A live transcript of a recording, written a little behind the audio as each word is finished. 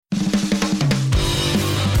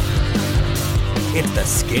It's the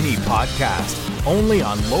Skinny Podcast, only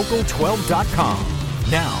on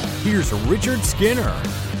Local12.com. Now, here's Richard Skinner.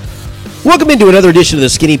 Welcome into another edition of the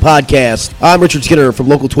Skinny Podcast. I'm Richard Skinner from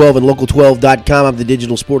Local 12 and Local12.com. I'm the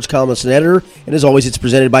digital sports columnist and editor, and as always, it's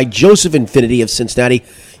presented by Joseph Infinity of Cincinnati.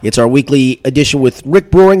 It's our weekly edition with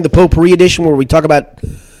Rick Broering, the Potpourri edition, where we talk about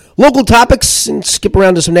local topics and skip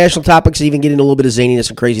around to some national topics and even get into a little bit of zaniness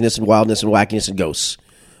and craziness and wildness and wackiness and ghosts.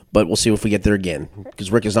 But we'll see if we get there again,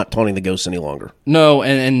 because Rick is not taunting the ghosts any longer. No,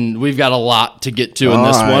 and we've got a lot to get to in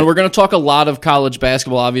this one. We're going to talk a lot of college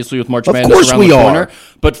basketball, obviously, with March Madness around the corner.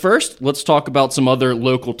 But first, let's talk about some other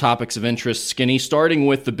local topics of interest, Skinny, starting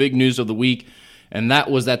with the big news of the week, and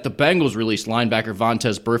that was that the Bengals released linebacker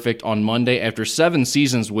Vontaze Burfict on Monday after 7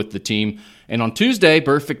 seasons with the team. And on Tuesday,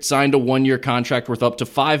 Burfict signed a 1-year contract worth up to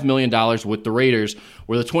 $5 million with the Raiders,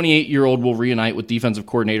 where the 28-year-old will reunite with defensive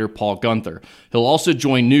coordinator Paul Guenther. He'll also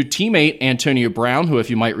join new teammate Antonio Brown, who, if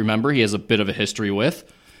you might remember, he has a bit of a history with.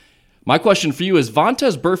 My question for you is,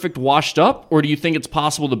 Vontaze Burfict washed up, or do you think it's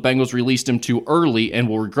possible the Bengals released him too early and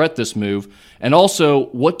will regret this move? And also,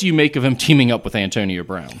 what do you make of him teaming up with Antonio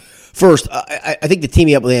Brown? First, I think the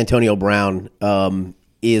teaming up with Antonio Brown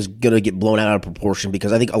is going to get blown out of proportion,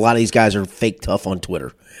 because I think a lot of these guys are fake tough on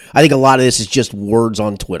Twitter. I think a lot of this is just words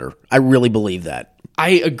on Twitter. I really believe that. I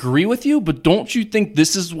agree with you, but don't you think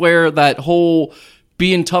this is where that whole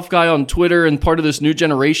being tough guy on Twitter and part of this new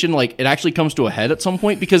generation, like, it actually comes to a head at some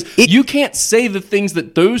point? Because you can't say the things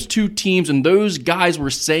that those two teams and those guys were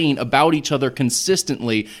saying about each other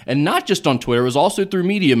consistently, and not just on Twitter. It was also through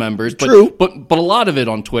media members, True. but a lot of it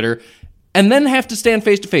on Twitter, and then have to stand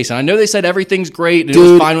face to face. And I know they said everything's great and it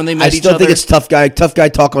was fine when they met each other. I still think it's tough guy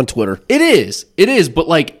talk on Twitter. It is, but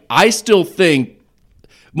like, I still think,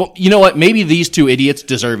 well, you know what? Maybe these two idiots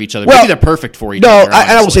deserve each other. Maybe they're perfect for each other. No,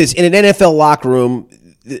 I will say this. In an NFL locker room,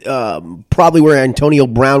 probably where Antonio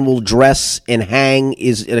Brown will dress and hang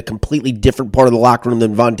is in a completely different part of the locker room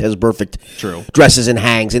than Vontaze Burfict dresses and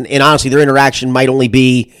hangs. And honestly, their interaction might only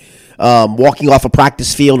be walking off a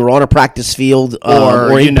practice field or on a practice field,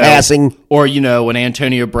 or in passing. Or, when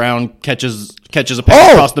Antonio Brown catches a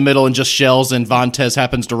pass across the middle and just shells, and Vontaze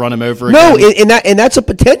happens to run him over again. No, and that's a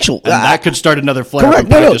potential. And that could start another flare-up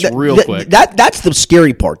real quick. That's the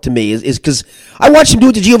scary part to me, is because I watched him do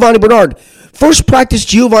it to Giovanni Bernard. First practice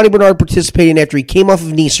Giovanni Bernard participated in after he came off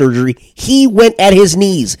of knee surgery, he went at his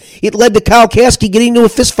knees. It led to Kyle Kasky getting into a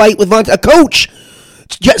fist fight with a coach,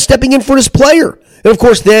 stepping in for his player. And, of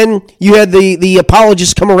course, then you had the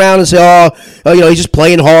apologists come around and say, he's just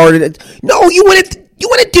playing hard. No, you went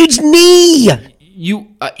at dude's knee.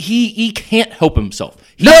 He can't help himself.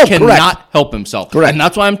 He cannot correct. help himself. Correct. And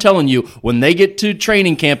that's why I'm telling you, when they get to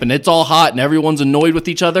training camp and it's all hot and everyone's annoyed with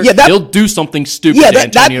each other, he'll do something stupid.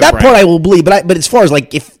 That part I will believe. But as far as,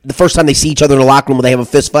 like, if the first time they see each other in the locker room, will they have a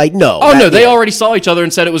fist fight? No. They already saw each other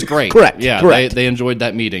and said it was great. Correct. Yeah, correct. They enjoyed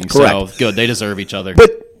that meeting. Correct. So good. They deserve each other.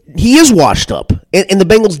 But he is washed up, and the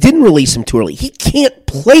Bengals didn't release him too early. He can't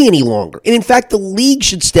play any longer. And in fact, the league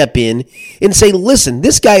should step in and say, listen,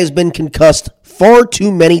 this guy has been concussed far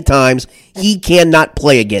too many times. He cannot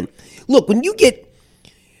play again. Look, when you get,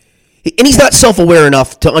 and he's not self-aware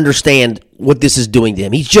enough to understand what this is doing to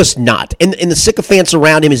him. He's just not. And the sycophants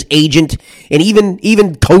around him, his agent, and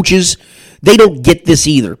even coaches, they don't get this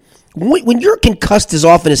either. When you're concussed as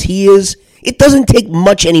often as he is, it doesn't take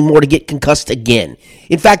much anymore to get concussed again.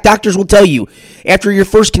 In fact, doctors will tell you, after your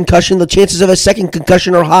first concussion, the chances of a second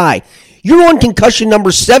concussion are high. You're on concussion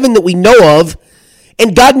number 7 that we know of,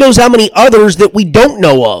 and God knows how many others that we don't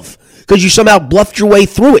know of, because you somehow bluffed your way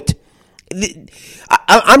through it.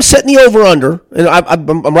 I'm setting the over-under, and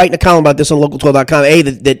I'm writing a column about this on Local12.com,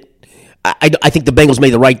 that I think the Bengals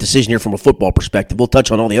made the right decision here from a football perspective. We'll touch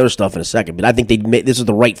on all the other stuff in a second, but I think this is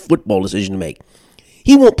the right football decision to make.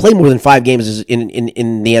 He won't play more than 5 games in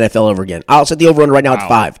the NFL ever again. I'll set the over-under right now at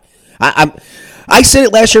 5. I said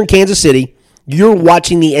it last year in Kansas City. You're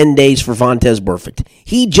watching the end days for Vontaze Burfict.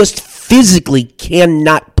 He just physically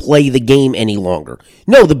cannot play the game any longer.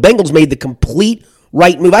 No, the Bengals made the complete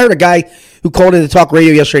right move. I heard a guy who called into talk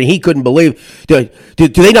radio yesterday, and he couldn't believe, do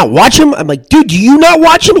they not watch him? I'm like, dude, do you not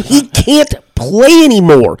watch him? He can't play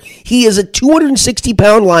anymore. He is a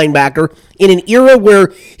 260-pound linebacker in an era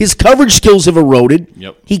where his coverage skills have eroded.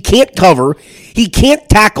 Yep. He can't cover. He can't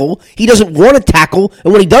tackle. He doesn't want to tackle.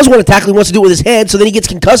 And when he does want to tackle, he wants to do it with his head, so then he gets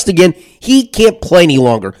concussed again. He can't play any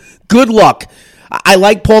longer. Good luck. I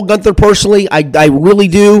like Paul Guenther personally. I really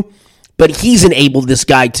do. But he's enabled this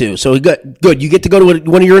guy too. So good. You get to go to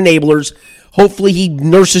one of your enablers. Hopefully he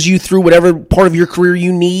nurses you through whatever part of your career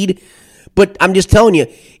you need. But I'm just telling you,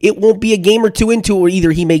 it won't be a game or two into it where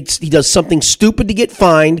either he does something stupid to get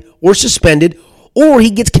fined or suspended, or he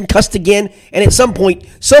gets concussed again, and at some point,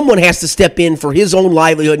 someone has to step in for his own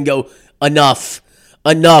livelihood and go, enough.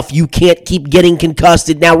 You can't keep getting concussed.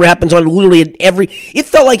 It now happens on literally it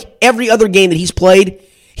felt like every other game that he's played,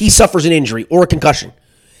 he suffers an injury or a concussion.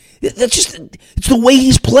 It's the way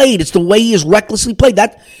he's played. It's the way he has recklessly played.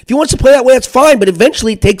 If he wants to play that way, that's fine, but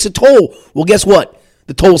eventually it takes a toll. Well, guess what?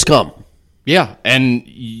 The tolls come. Yeah,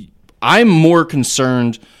 and I'm more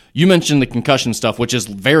concerned. You mentioned the concussion stuff, which is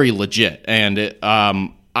very legit, and but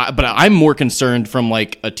I'm more concerned from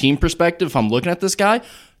like a team perspective. If I'm looking at this guy,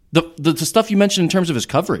 the stuff you mentioned in terms of his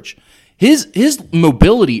coverage, his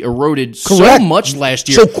mobility eroded so much last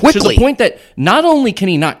year, so quickly, to the point that not only can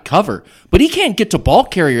he not cover, but he can't get to ball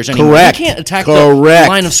carriers anymore. Correct. He can't attack the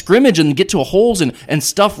line of scrimmage and get to holes and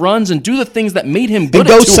stuff runs and do the things that made him good. And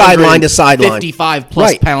go sideline to sideline, 55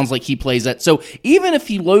 plus pounds like he plays at. So even if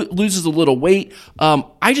he loses a little weight,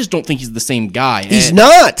 I just don't think he's the same guy. He's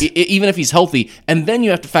not, even if he's healthy. And then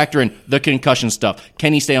you have to factor in the concussion stuff.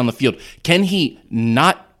 Can he stay on the field? Can he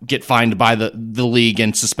not get fined by the league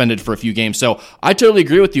and suspended for a few games? So I totally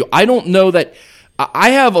agree with you. I don't know that.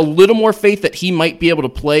 I have a little more faith that he might be able to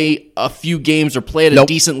play a few games or play at a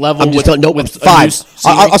decent level. I'm just with 5.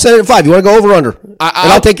 I'll set it at 5. You want to go over or under?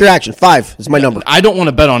 I'll take your action. 5 is my number. I don't want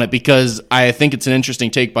to bet on it because I think it's an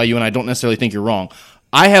interesting take by you, and I don't necessarily think you're wrong.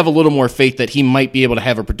 I have a little more faith that he might be able to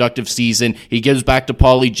have a productive season. He gives back to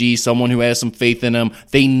Paulie G, someone who has some faith in him.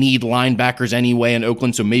 They need linebackers anyway in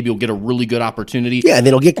Oakland, so maybe he'll get a really good opportunity. Yeah, and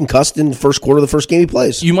then he'll get concussed in the first quarter of the first game he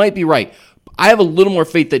plays. You might be right. I have a little more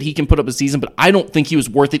faith that he can put up a season, but I don't think he was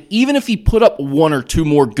worth it. Even if he put up 1 or 2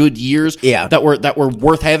 more good years that were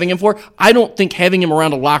worth having him for, I don't think having him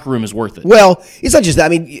around a locker room is worth it. Well, it's not just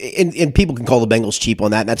that. I mean, and people can call the Bengals cheap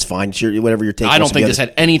on that, and that's fine. It's whatever your take. I don't think this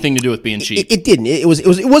had anything to do with being cheap. It didn't. It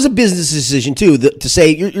was a business decision too to say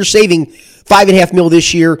you're saving $5.5 million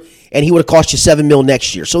this year, and he would have cost you $7 million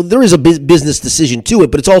next year. So there is a business decision to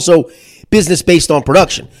it, but it's also business based on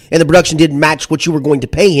production, and the production didn't match what you were going to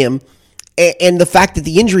pay him. And the fact that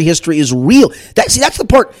the injury history is real. That's the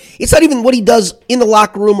part. It's not even what he does in the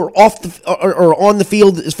locker room or or on the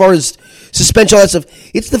field as far as suspension, all that stuff.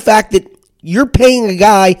 It's the fact that you're paying a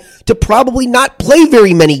guy to probably not play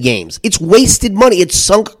very many games. It's wasted money. It's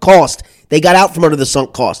sunk cost. They got out from under the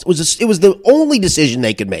sunk cost. It was the only decision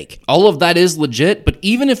they could make. All of that is legit, but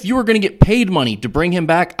even if you were going to get paid money to bring him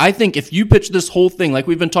back, I think if you pitch this whole thing like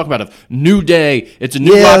we've been talking about, of new day, it's a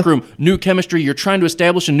new locker room, new chemistry, you're trying to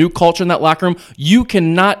establish a new culture in that locker room, you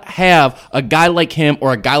cannot have a guy like him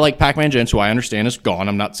or a guy like Pac-Man Jones, who I understand is gone.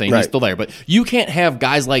 I'm not saying he's still there, but you can't have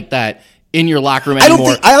guys like that in your locker room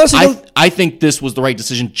anymore. I think this was the right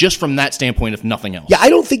decision just from that standpoint, if nothing else. Yeah, I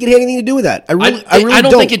don't think it had anything to do with that. I really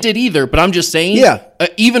don't think it did either, but I'm just saying,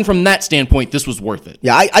 even from that standpoint, this was worth it.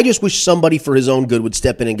 Yeah, I just wish somebody for his own good would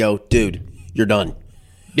step in and go, dude, you're done.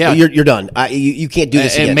 Yeah. You're done. You can't do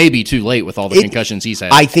this again. It may be too late with all the concussions he's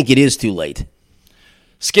had. I think it is too late.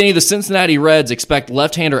 Skinny, the Cincinnati Reds expect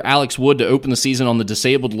left-hander Alex Wood to open the season on the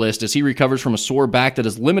disabled list as he recovers from a sore back that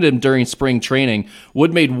has limited him during spring training.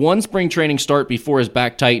 Wood made one spring training start before his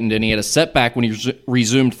back tightened, and he had a setback when he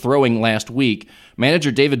resumed throwing last week.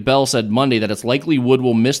 Manager David Bell said Monday that it's likely Wood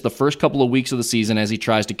will miss the first couple of weeks of the season as he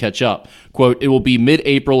tries to catch up. Quote, "It will be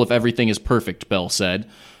mid-April if everything is perfect," Bell said.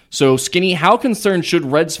 So, Skinny, how concerned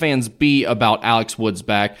should Reds fans be about Alex Wood's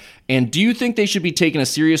back? And do you think they should be taking a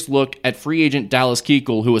serious look at free agent Dallas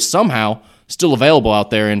Keuchel, who is somehow still available out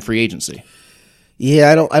there in free agency?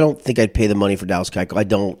 Yeah, I don't think I'd pay the money for Dallas Keuchel. I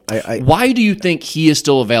don't. Why do you think he is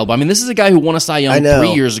still available? I mean, this is a guy who won a Cy Young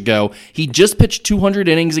 3 years ago. He just pitched 200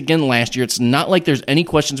 innings again last year. It's not like there's any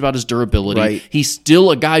questions about his durability. Right. He's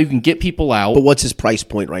still a guy who can get people out. But what's his price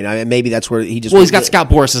point right now? Maybe that's where he just... Well, he's got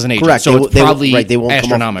Scott Boras as an agent, correct. so it's probably they won't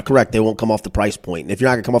astronomical. Correct. They won't come off the price point. And if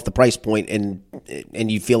you're not going to come off the price point and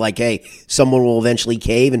you feel like, hey, someone will eventually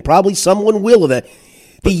cave, and probably someone will eventually...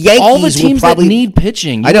 The Yankees all the teams that need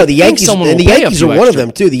pitching. I know the Yankees, and the Yankees are one of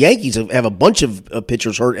them too. The Yankees have a bunch of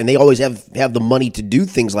pitchers hurt, and they always have the money to do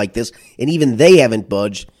things like this, and even they haven't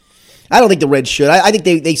budged. I don't think the Reds should. I think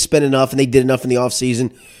they spent enough and they did enough in the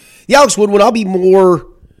offseason. The Alex Wood one, I'll be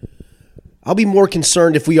more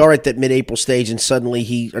concerned if we are at that mid-April stage and suddenly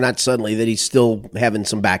that he's still having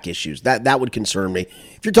some back issues. That would concern me.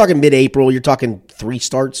 If you're talking mid-April, you're talking 3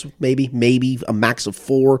 starts, maybe a max of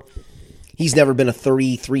 4. He's never been a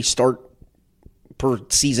 33 start per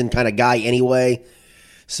season kind of guy anyway.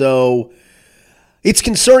 So it's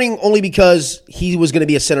concerning only because he was going to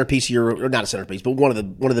be a centerpiece of or not a centerpiece, but one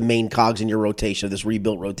of the main cogs in your rotation, of this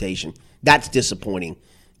rebuilt rotation. That's disappointing.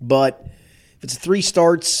 But if it's 3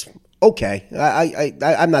 starts, okay.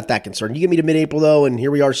 I'm not that concerned. You get me to mid-April, though, and here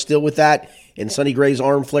we are still with that, and Sonny Gray's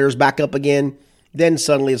arm flares back up again, then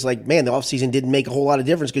suddenly it's like, man, the offseason didn't make a whole lot of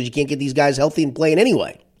difference because you can't get these guys healthy and playing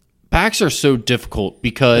anyway. Backs are so difficult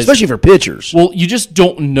because... Especially for pitchers. Well, you just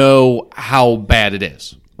don't know how bad it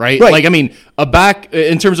is, right? Like, I mean, a back,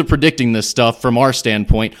 in terms of predicting this stuff from our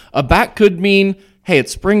standpoint, a back could mean, hey,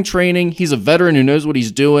 it's spring training. He's a veteran who knows what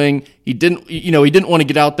he's doing. He didn't want to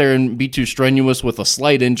get out there and be too strenuous with a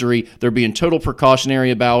slight injury. They're being total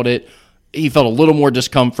precautionary about it. He felt a little more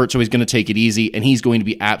discomfort, so he's going to take it easy, and he's going to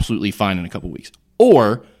be absolutely fine in a couple weeks.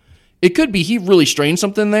 Or it could be he really strained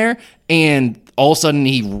something there, and all of a sudden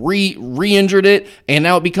he re-injured it, and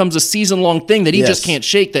now it becomes a season-long thing that he just can't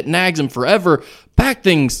shake that nags him forever. Back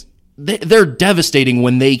things, they're devastating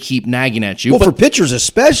when they keep nagging at you. Well, for pitchers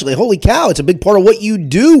especially, holy cow, it's a big part of what you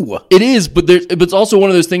do. It is, but it's also one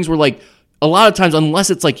of those things where, like, a lot of times, unless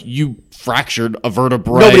it's like you fractured a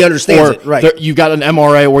vertebrae, nobody understands it, right? You got an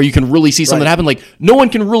MRI where you can really see something happen. Like, no one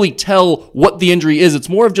can really tell what the injury is. It's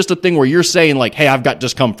more of just a thing where you're saying, like, hey, I've got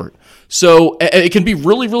discomfort. So it can be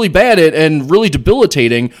really, really bad and really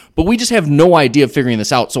debilitating, but we just have no idea of figuring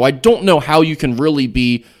this out. So I don't know how you can really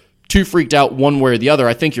be too freaked out one way or the other.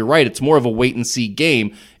 I think you're right. It's more of a wait and see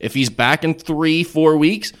game. If he's back in 3-4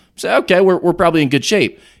 weeks, say, okay, we're probably in good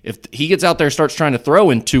shape. If he gets out there and starts trying to throw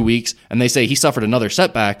in 2 weeks and they say he suffered another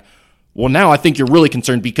setback, well, now I think you're really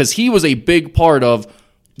concerned because he was a big part of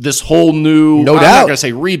this whole new, I'm not going to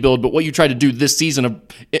say rebuild, but what you tried to do this season of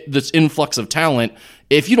this influx of talent.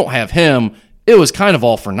 If you don't have him, it was kind of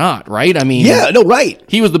all for naught, right? I mean, right.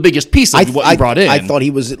 He was the biggest piece of what you brought in. I thought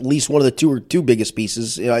he was at least one of the two biggest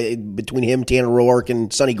pieces between him, Tanner Roark,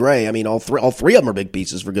 and Sonny Gray. I mean, all three of them are big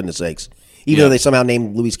pieces, for goodness sakes. Even though they somehow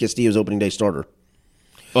named Luis Castillo's opening day starter.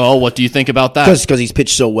 Well, what do you think about that? Because he's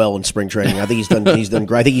pitched so well in spring training. I think he's done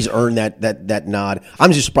great. I think he's earned that nod.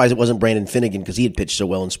 I'm just surprised it wasn't Brandon Finnegan because he had pitched so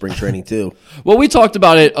well in spring training too. Well, we talked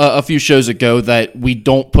about it a few shows ago that we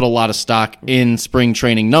don't put a lot of stock in spring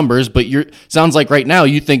training numbers, but sounds like right now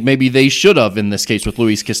you think maybe they should have in this case with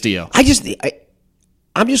Luis Castillo.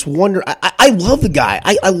 I'm just wondering. I love the guy.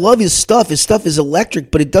 I love his stuff. His stuff is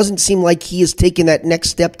electric, but it doesn't seem like he has taken that next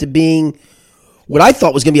step to being what I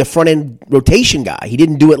thought was going to be a front-end rotation guy. He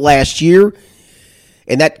didn't do it last year,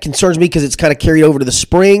 and that concerns me because it's kind of carried over to the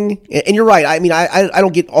spring. And you're right. I mean, I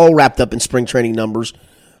don't get all wrapped up in spring training numbers,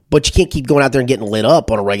 but you can't keep going out there and getting lit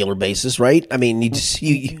up on a regular basis, right? I mean,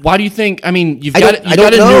 why do you think? I mean, you've got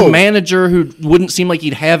a new manager who wouldn't seem like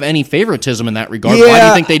he'd have any favoritism in that regard. Yeah, why do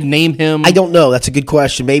you think they'd name him? I don't know. That's a good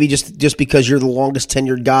question. Maybe just because you're the longest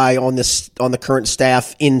tenured guy on the current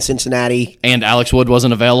staff in Cincinnati, and Alex Wood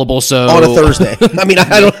wasn't available, so on a Thursday. I mean,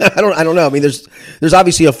 I don't know. I mean, there's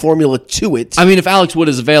obviously a formula to it. I mean, if Alex Wood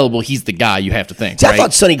is available, he's the guy. You have to think. See, right? I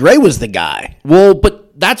thought Sonny Gray was the guy. Well, but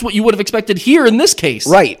that's what you would have expected here in this case.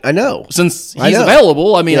 Right, I know. Since he's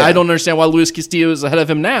available, I mean, I don't understand why Luis Castillo is ahead of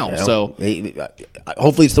him now. So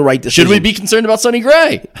hopefully it's the right decision. Should we be concerned about Sonny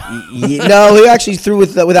Gray? No, he actually threw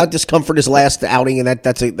without discomfort his last outing, and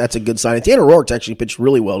that's a good sign. And Tanner Roark's actually pitched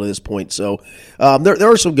really well to this point, so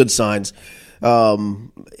there are some good signs.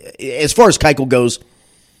 As far as Keuchel goes,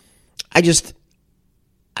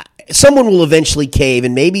 someone will eventually cave,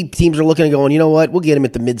 and maybe teams are looking and going, you know what, we'll get him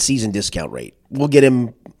at the midseason discount rate. We'll get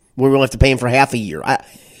him where we'll have to pay him for half a year.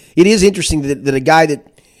 It is interesting that a guy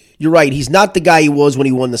that, you're right, he's not the guy he was when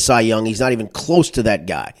he won the Cy Young. He's not even close to that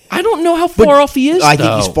guy. I don't know how far off he is, I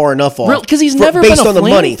think he's far enough off. Because he's never been a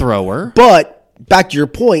flamethrower. But back to your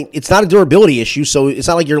point, it's not a durability issue, so it's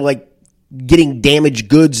not like you're like getting damaged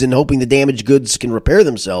goods and hoping the damaged goods can repair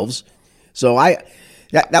themselves. So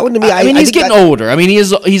that one to me, I mean, he's getting older. I mean,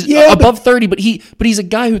 he's above 30, but he's a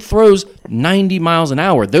guy who throws 90 miles an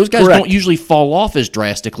hour. Those guys don't usually fall off as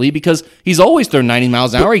drastically because he's always thrown 90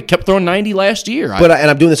 miles an hour. He kept throwing 90 last year. And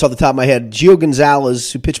I'm doing this off the top of my head. Gio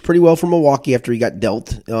Gonzalez, who pitched pretty well for Milwaukee after he got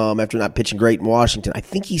dealt, after not pitching great in Washington. I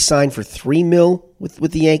think he signed for $3 million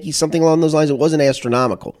with the Yankees, something along those lines. It wasn't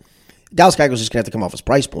astronomical. Dallas Keuchel's just going to have to come off his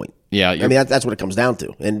price point. Yeah, I mean that's what it comes down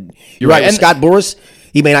to. And you're right. With Scott Boras,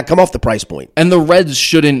 he may not come off the price point. And the Reds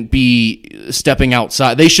shouldn't be stepping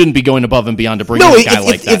outside. They shouldn't be going above and beyond to bring in a guy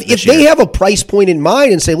like that. If they have a price point in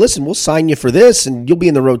mind and say, listen, we'll sign you for this and you'll be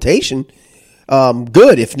in the rotation,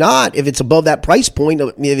 good. If not, if it's above that price point,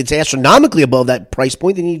 if it's astronomically above that price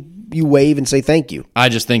point, then you wave and say thank you. I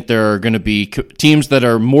just think there are going to be teams that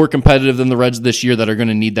are more competitive than the Reds this year that are going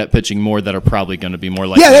to need that pitching more, that are probably going to be more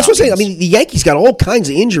like that's what I'm saying. I mean, the Yankees got all kinds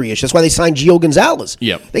of injury issues. That's why they signed Gio Gonzalez.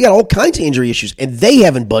 Yep. They got all kinds of injury issues, and they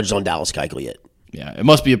haven't budged on Dallas Keuchel yet. Yeah, it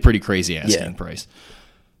must be a pretty crazy asking price.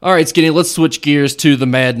 All right, Skinny, let's switch gears to the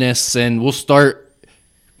madness, and we'll start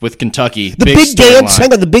with Kentucky. The big dance.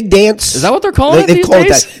 Hang on, the big dance. Is that what they're calling it these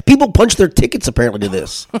days? That. People punch their tickets, apparently, to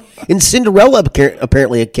this. And Cinderella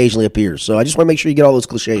apparently occasionally appears. So I just want to make sure you get all those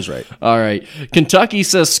cliches right. All right. Kentucky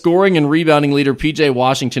says scoring and rebounding leader P.J.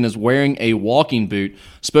 Washington is wearing a walking boot.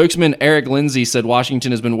 Spokesman Eric Lindsay said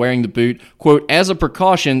Washington has been wearing the boot, quote, as a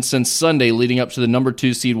precaution since Sunday leading up to the number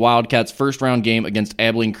 2 seed Wildcats' first-round game against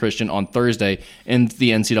Abilene Christian on Thursday in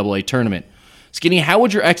the NCAA tournament. Skinny, how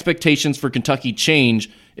would your expectations for Kentucky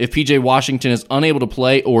change if P.J. Washington is unable to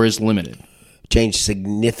play or is limited? Changed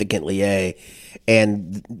significantly,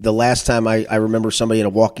 And the last time I remember somebody in a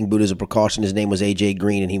walking boot as a precaution, his name was A.J.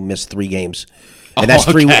 Green, and he missed 3 games. And that's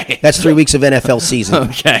 3 weeks of NFL season.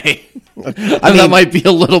 Okay. I mean, that might be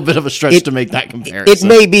a little bit of a stretch to make that comparison. It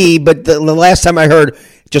may be, but the last time I heard,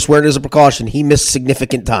 just wearing it as a precaution, he missed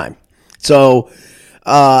significant time. So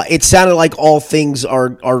it sounded like all things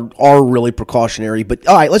are really precautionary. But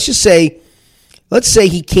all right, let's say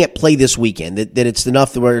he can't play this weekend. That it's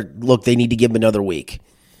enough where look, they need to give him another week.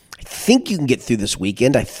 I think you can get through this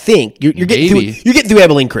weekend. I think you're getting through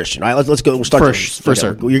Abilene Christian. All right, let's go. We'll start for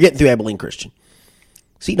sure. You're getting through Abilene Christian.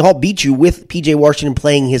 Seton Hall beat you with P.J. Washington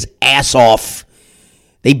playing his ass off.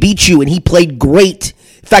 They beat you, and he played great.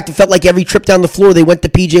 In fact, it felt like every trip down the floor they went to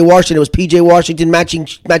P.J. Washington. It was P.J. Washington matching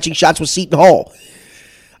shots with Seton Hall.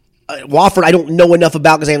 Wofford, I don't know enough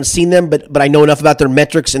about because I haven't seen them, but I know enough about their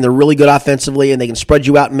metrics, and they're really good offensively, and they can spread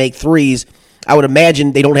you out and make threes. I would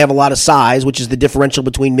imagine they don't have a lot of size, which is the differential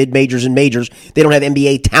between mid-majors and majors. They don't have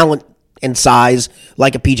NBA talent and size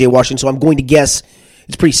like a P.J. Washington, so I'm going to guess,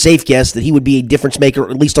 it's a pretty safe guess, that he would be a difference maker,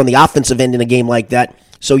 at least on the offensive end in a game like that.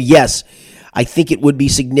 So, yes, I think it would be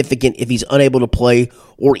significant if he's unable to play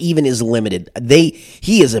or even is limited.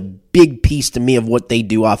 He is a big piece to me of what they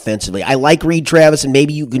do offensively. I like Reed Travis, and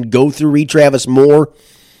maybe you can go through Reed Travis more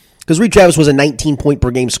because Reed Travis was a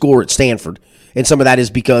 19-point-per-game scorer at Stanford, and some of that is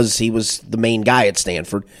because he was the main guy at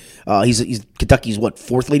Stanford. He's Kentucky's,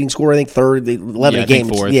 fourth leading scorer, I think, third, 11 a game.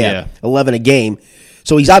 Fourth, 11 a game.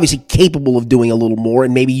 So he's obviously capable of doing a little more,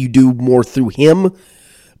 and maybe you do more through him.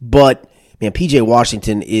 But, man, P.J.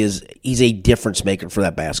 Washington he's a difference maker for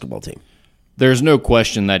that basketball team. There's no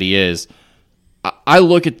question that he is. I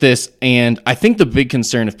look at this, and I think the big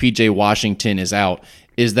concern if P.J. Washington is out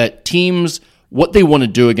is that teams, what they want to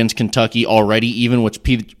do against Kentucky already, even with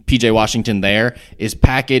P.J. Washington there, is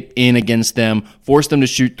pack it in against them, force them to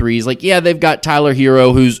shoot threes. Like, yeah, they've got Tyler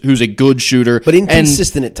Hero, who's a good shooter. But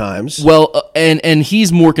inconsistent at times. Well, and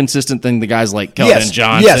he's more consistent than the guys like Kelvin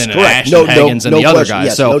Johnson and Ashton Higgins and the other guys.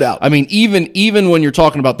 Yes, so, no doubt. I mean, even when you're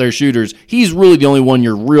talking about their shooters, he's really the only one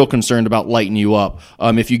you're real concerned about lighting you up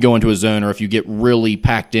if you go into a zone or if you get really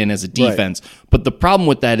packed in as a defense. Right. But the problem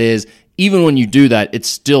with that is, even when you do that, it's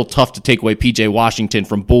still tough to take away P.J. Washington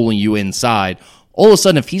from bullying you inside. All of a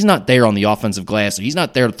sudden, if he's not there on the offensive glass, if he's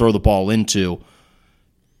not there to throw the ball into,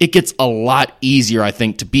 it gets a lot easier, I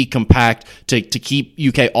think, to be compact, to keep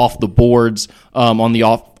UK off the boards on the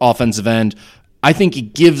offensive end. I think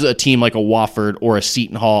it gives a team like a Wofford or a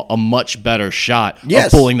Seton Hall a much better shot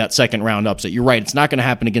of pulling that second-round upset. You're right. It's not going to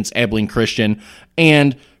happen against Abilene Christian.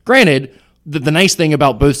 And granted, the nice thing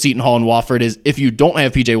about both Seton Hall and Wofford is if you don't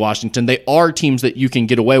have P.J. Washington, they are teams that you can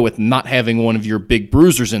get away with not having one of your big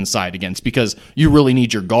bruisers inside against because you really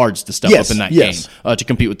need your guards to step up in that game to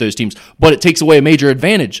compete with those teams. But it takes away a major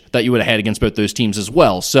advantage that you would have had against both those teams as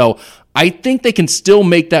well. So I think they can still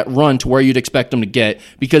make that run to where you'd expect them to get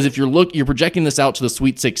because if you're projecting this out to the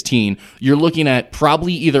Sweet 16, you're looking at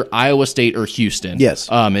probably either Iowa State or Houston. Yes,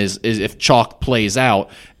 is if chalk plays out,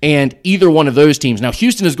 and either one of those teams. Now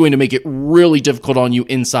Houston is going to make it really difficult on you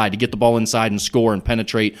inside to get the ball inside and score and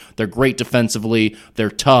penetrate. They're great defensively. They're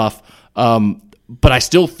tough. But I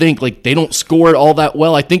still think like they don't score it all that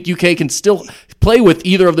well. I think UK can still play with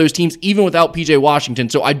either of those teams, even without P.J. Washington.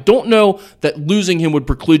 So I don't know that losing him would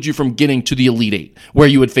preclude you from getting to the Elite Eight, where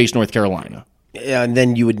you would face North Carolina. Yeah, and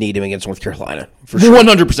then you would need him against North Carolina, for sure.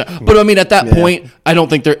 100%. But, I mean, at that point, I don't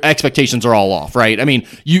think their expectations are all off, right? I mean,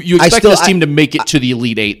 you expect this team to make it to the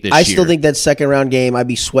Elite Eight this year. I still think that second-round game, I'd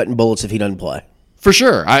be sweating bullets if he doesn't play. For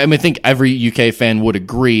sure. I mean, I think every UK fan would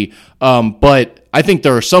agree. But I think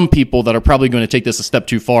there are some people that are probably going to take this a step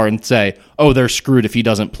too far and say, oh, they're screwed if he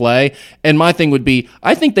doesn't play. And my thing would be,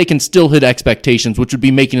 I think they can still hit expectations, which would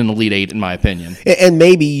be making an Elite Eight, in my opinion. And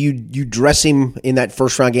maybe you dress him in that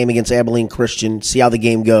first-round game against Abilene Christian, see how the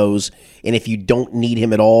game goes, and if you don't need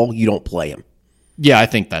him at all, you don't play him. Yeah, I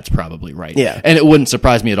think that's probably right. Yeah. And it wouldn't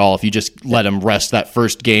surprise me at all if you just let him rest that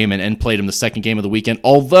first game and played him the second game of the weekend.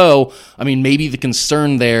 Although, I mean, maybe the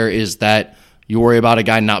concern there is that you worry about a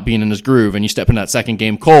guy not being in his groove and you step in that second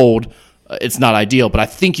game cold. it's not ideal, but I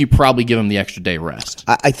think you probably give him the extra day rest.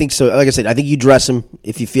 I think so. Like I said, I think you dress him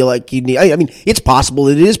if you feel like you need. I mean, it's possible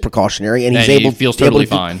that it is precautionary, and he feels totally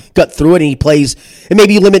fine. Got through it, and he plays. And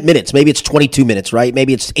maybe you limit minutes. Maybe it's 22 minutes, right?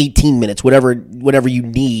 Maybe it's 18 minutes, whatever you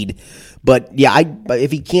need. But yeah,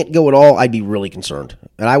 if he can't go at all, I'd be really concerned,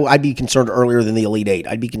 and I'd be concerned earlier than the Elite Eight.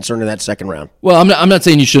 I'd be concerned in that second round. Well, I'm not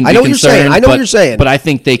saying you shouldn't. I know be what concerned, you're saying. I know what you're saying, but I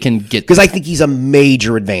think they can get because I think he's a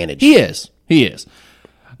major advantage. He is.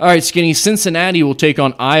 All right, Skinny, Cincinnati will take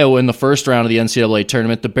on Iowa in the first round of the NCAA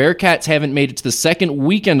tournament. The Bearcats haven't made it to the second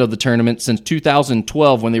weekend of the tournament since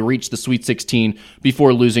 2012 when they reached the Sweet 16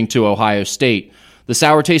 before losing to Ohio State. The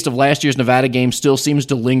sour taste of last year's Nevada game still seems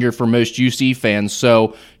to linger for most UC fans.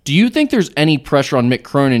 So do you think there's any pressure on Mick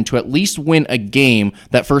Cronin to at least win a game,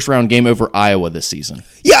 that first-round game over Iowa this season?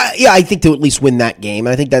 Yeah, I think to at least win that game.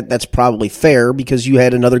 And I think that's probably fair because you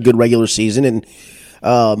had another good regular season, and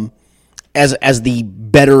as the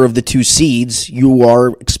better of the two seeds, you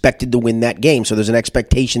are expected to win that game. So there's an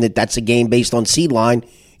expectation that that's a game based on seed line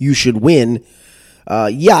you should win.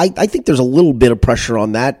 I think there's a little bit of pressure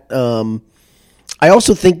on that. I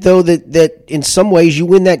also think, though, that in some ways you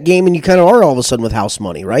win that game and you kind of are all of a sudden with house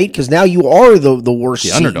money, right? Because now you are the worst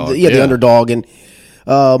seed. Underdog. The underdog.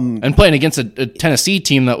 And playing against a Tennessee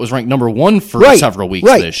team that was ranked number one for several weeks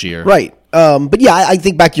this year. Right. But yeah, I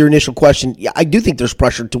think back to your initial question, I do think there's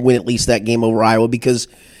pressure to win at least that game over Iowa because,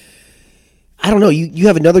 I don't know, you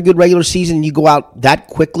have another good regular season and you go out that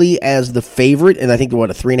quickly as the favorite, and I think they're, a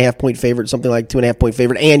 3.5-point favorite, something like 2.5-point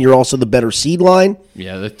favorite, and you're also the better seed line.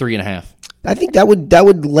 Yeah, they're 3.5. I think that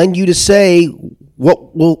would lend you to say,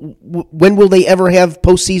 when will they ever have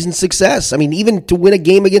postseason success? I mean, even to win a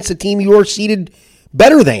game against a team you are seeded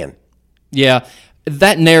better than. Yeah,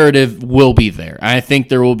 that narrative will be there. I think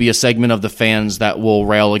there will be a segment of the fans that will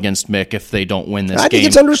rail against Mick if they don't win this game. I think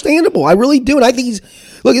it's understandable. I really do. And I think this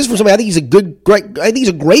is from somebody, I think he's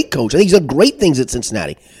a great coach. I think he's done great things at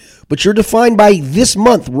Cincinnati. But you're defined by this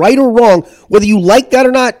month, right or wrong. Whether you like that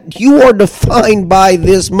or not, you are defined by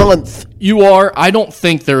this month. You are. I don't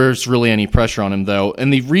think there's really any pressure on him, though.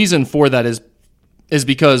 And the reason for that is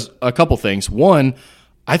because a couple things. One,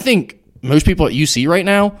 I think most people at UC right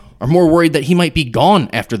now are more worried that he might be gone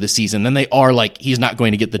after the season than they are like he's not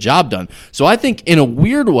going to get the job done. So I think in a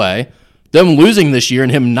weird way, them losing this year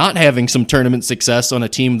and him not having some tournament success on a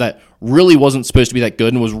team that really wasn't supposed to be that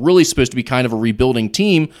good and was really supposed to be kind of a rebuilding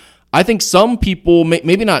team, I think some people,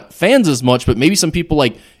 maybe not fans as much, but maybe some people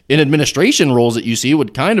like in administration roles at UC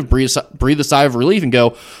would kind of breathe a sigh of relief and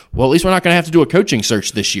go, well, at least we're not going to have to do a coaching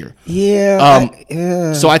search this year.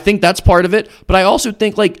 Yeah. So I think that's part of it. But I also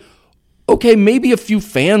think okay, maybe a few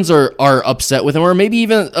fans are upset with him, or maybe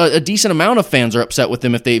even a decent amount of fans are upset with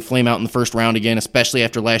him if they flame out in the first round again, especially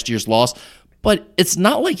after last year's loss. But it's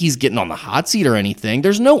not like he's getting on the hot seat or anything.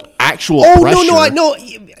 There's no actual pressure. No.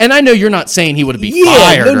 And I know you're not saying he would be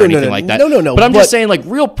fired or anything like that. No. But I'm just saying,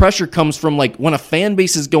 real pressure comes from, when a fan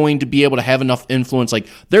base is going to be able to have enough influence.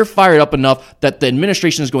 They're fired up enough that the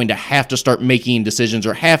administration is going to have to start making decisions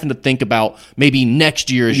or having to think about maybe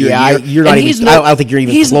next year is your year. You're not even. I don't think you're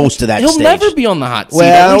even close to that stage. He'll never be on the hot seat.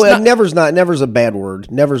 Well, never's a bad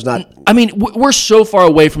word. Never's not. I mean, we're so far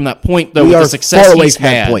away from that point, though, with the success far away he's from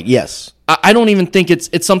had. That point, yes. I don't even think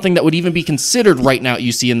it's something that would even be considered right now at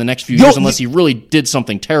UC in the next few years unless he really did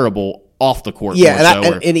something terrible off the court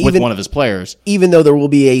with one of his players. Even though there will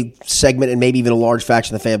be a segment and maybe even a large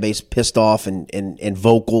faction of the fan base pissed off and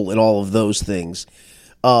vocal and all of those things,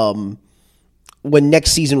 when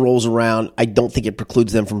next season rolls around, I don't think it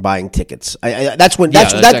precludes them from buying tickets. That's when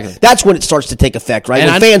it starts to take effect, right?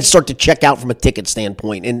 When fans start to check out from a ticket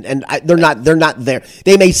standpoint, and they're not there.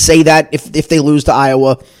 They may say that if they lose to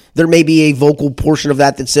Iowa. There may be a vocal portion of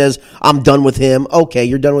that says, I'm done with him. Okay,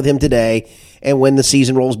 you're done with him today. And when the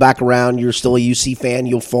season rolls back around, you're still a UC fan.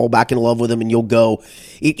 You'll fall back in love with him and you'll go.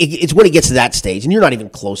 It's when it gets to that stage. And you're not even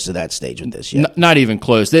close to that stage with this yet. Not even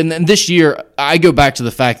close. And this year, I go back to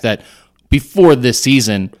the fact that before this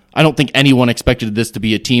season, I don't think anyone expected this to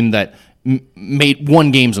be a team that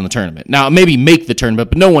won games in the tournament. Now, maybe make the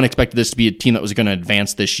tournament, but no one expected this to be a team that was going to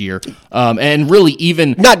advance this year. And really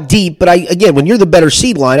even... Not deep, but when you're the better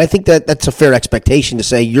seed line, I think that's a fair expectation to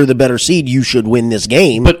say you're the better seed, you should win this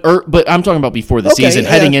game. But I'm talking about before the season.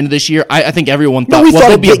 Heading into this year, I think everyone thought,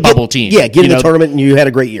 they'll be a bubble team. Yeah, get in the tournament and you had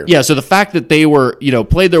a great year. Yeah, so the fact that they were,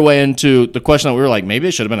 played their way into the question that we were like, maybe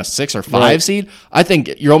it should have been a 6 or 5 seed, I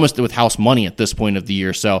think you're almost with house money at this point of the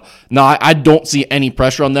year. So, no, I don't see any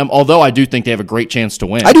pressure on them, although I do think they have a great chance to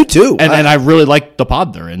win. I do too. And I really like the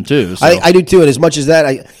pod they're in too. So. I do too. And as much as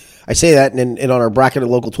that, I say that, and on our bracket at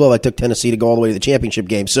Local 12, I took Tennessee to go all the way to the championship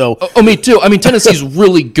game. So, me too. I mean, Tennessee's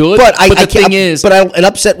really good, but the thing is, an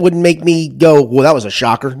upset wouldn't make me go, well, that was a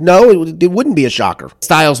shocker. No, it wouldn't be a shocker.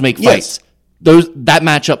 Styles make fights. That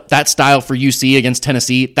matchup, that style for UC against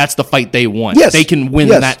Tennessee, that's the fight they want. Yes. They can win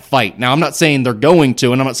that fight. Now, I'm not saying they're going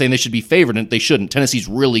to, and I'm not saying they should be favored, and they shouldn't. Tennessee's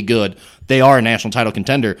really good. They are a national title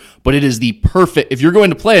contender, but it is the perfect, if you're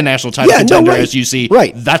going to play a national title contender as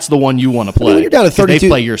UC, that's the one you want to play. When you're down to 32, they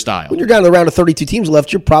play your style. When you're down to the round of 32 teams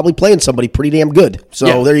left, you're probably playing somebody pretty damn good.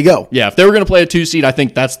 So there you go. Yeah, if they were going to play a 2 seed, I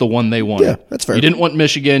think that's the one they wanted. Yeah, that's fair. You didn't want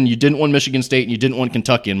Michigan, you didn't want Michigan State, and you didn't want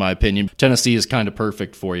Kentucky, in my opinion. Tennessee is kind of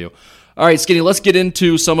perfect for you. All right, Skinny, let's get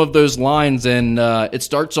into some of those lines, and it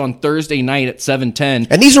starts on Thursday night at 7:10.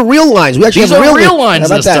 And these are real lines. We actually have real lines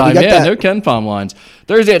this time. Yeah, no KenPom lines.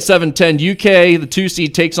 Thursday at 7:10, UK, the 2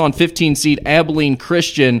 seed, takes on 15 seed Abilene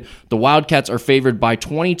Christian. The Wildcats are favored by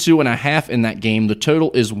 22.5 in that game. The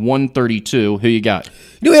total is 132. Who you got?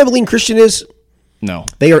 You know who Abilene Christian is? No.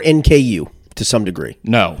 They are NKU to some degree.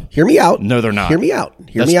 No. Hear me out. No, they're not. Hear me out.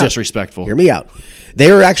 That's disrespectful. Hear me out.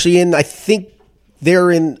 They are actually in, I think,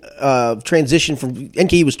 they're in transition from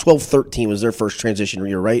NKU was 12-13 was their first transition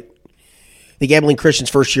year, right? I think Abilene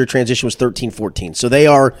Christian's first year transition was 13-14. So they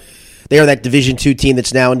are that Division II team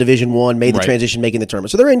that's now in Division I, made the transition, making the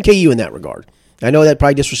tournament. So they're NKU in that regard. I know that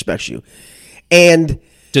probably disrespects you. And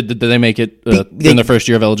did they make it in their first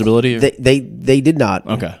year of eligibility? They did not.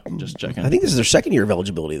 Okay, just checking. I think this is their second year of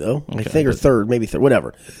eligibility, though. Okay, I think, or third, maybe third,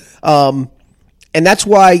 whatever. And that's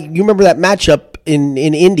why you remember that matchup in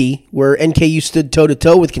Indy where NKU stood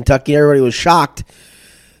toe-to-toe with Kentucky and everybody was shocked.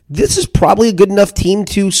 This is probably a good enough team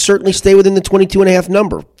to certainly stay within the 22.5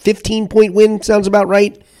 number. 15-point win sounds about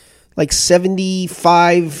right. Like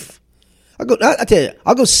 75. I'll go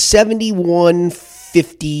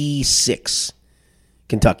 71-56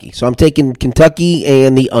 Kentucky. So I'm taking Kentucky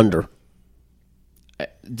and the under.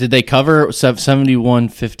 Did they cover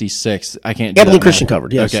 71-56? I can't do Abilene that Christian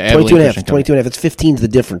covered, yes. Okay, 22.5. It's 15 is the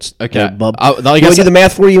difference. Okay. Bub. I you want to do the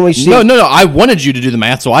math for you? No. I wanted you to do the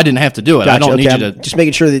math, so I didn't have to do it. Gotcha, I don't need you to. Just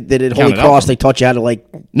making sure that at Holy Cross they taught you how to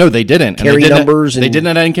No, they didn't. Carry numbers. They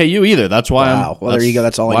didn't at NKU either. That's why Wow. Well, there you go.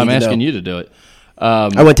 That's all I need to know. I'm asking you to do it.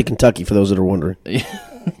 I went to Kentucky, for those that are wondering.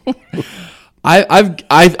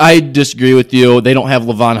 I disagree with you. They don't have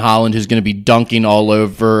Levon Holland, who's going to be dunking all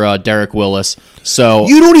over Derek Willis. So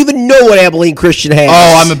you don't even know what Abilene Christian has.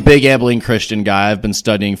 Oh, I'm a big Abilene Christian guy. I've been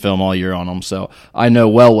studying film all year on them, so I know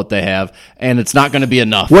well what they have, and it's not going to be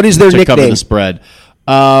enough. What is their to nickname? Cover the spread.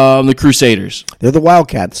 The Crusaders. They're the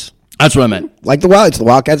Wildcats. That's what I meant. Like it's the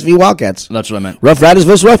Wildcats v. Wildcats. That's what I meant. Rough Riders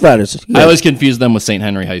versus Rough Riders. Yeah. I always confuse them with St.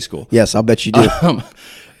 Henry High School. Yes, I'll bet you do.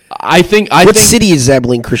 What city is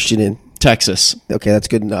Abilene Christian in? Texas. Okay, that's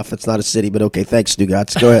good enough. That's not a city, but okay. Thanks,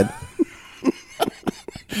 Stugotz. Go ahead.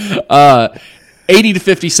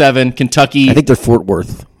 80-57, Kentucky. I think they're Fort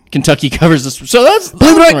Worth. Kentucky covers this. So that's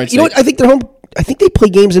right. You know what? I think they're home. I think they play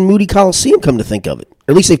games in Moody Coliseum, come to think of it.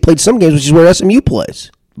 Or at least they've played some games, which is where SMU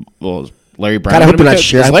plays. Well, is Larry Brown. God, I hope they're not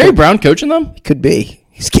sharing. Is Larry Brown coaching them? He could be.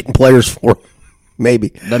 He's getting players for them.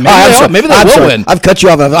 Maybe. Maybe they will win. I've cut you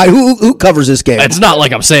off. Who covers this game? It's not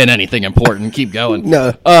like I'm saying anything important. Keep going.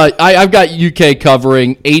 No. I've got UK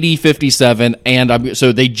covering 80-57, and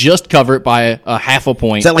so they just cover it by a half a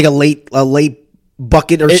point. Is that like a late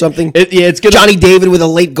bucket or something? It's gonna, Johnny David with a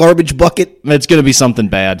late garbage bucket? It's going to be something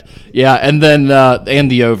bad. Yeah, and then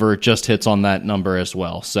and the over just hits on that number as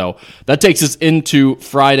well. So that takes us into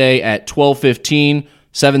Friday at 12:15.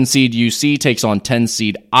 7 seed UC takes on 10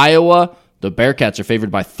 seed Iowa. The Bearcats are favored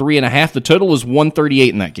by 3.5. The total is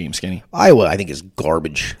 138 in that game, Skinny. Iowa, I think, is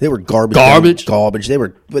garbage. They were garbage. Garbage. They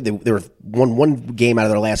were won one game out of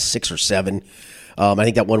their last 6 or 7. I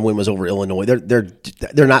think that one win was over Illinois.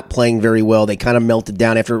 They're not playing very well. They kind of melted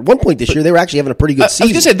down after one point this year. They were actually having a pretty good season. I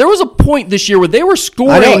was going to say, there was a point this year where they were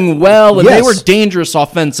scoring well and they were dangerous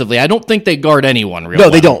offensively. I don't think they guard anyone really. No,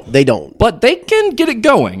 they don't. They don't. But they can get it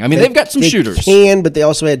going. I mean, they've got some shooters. They can, but they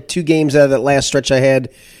also had 2 games out of that last stretch I had.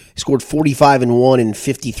 They scored 45-1 and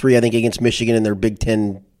 53, I think, against Michigan in their Big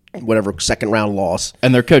Ten, whatever, second-round loss.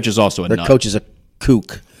 And their coach is also a nut. Their coach is a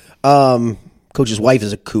kook. Coach's wife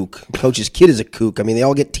is a kook. Coach's kid is a kook. I mean, they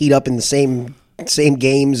all get teed up in the same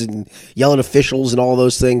games and yelling officials and all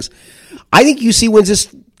those things. I think UC wins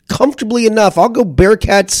this comfortably enough. I'll go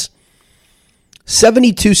Bearcats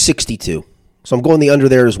 72-62. So I'm going the under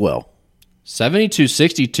there as well.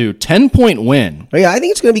 72-62, 10-point win. Oh, yeah, I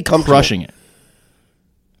think it's going to be comfortable. Crushing it.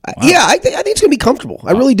 Wow. Yeah, I think it's going to be comfortable.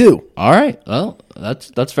 I really do. All right. Well,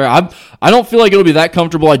 that's fair. I don't feel like it'll be that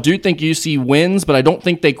comfortable. I do think UC wins, but I don't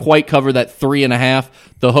think they quite cover that 3.5.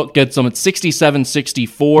 The hook gets them at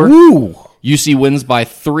 67-64. Ooh. UC wins by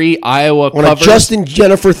 3. Iowa on covers. A Justin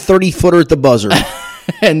Jennifer 30-footer at the buzzer.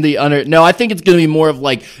 And no, I think it's going to be more of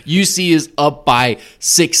like UC is up by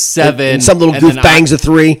 6, 7. And some little goof bangs a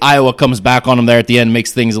 3. Iowa comes back on them there at the end,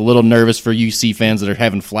 makes things a little nervous for UC fans that are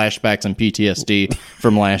having flashbacks and PTSD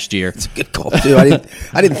from last year. It's a good call, too.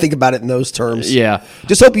 I didn't think about it in those terms. Yeah.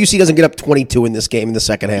 Just hope UC doesn't get up 22 in this game in the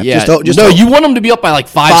second half. Yeah. Just hope. You want them to be up by like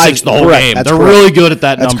 5, 6 the whole correct. game. That's They're correct. really good at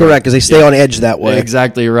that number. That's correct, because they stay on edge that way.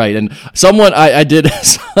 Exactly right. And someone, I did...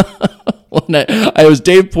 I was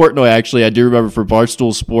Dave Portnoy, actually. I do remember for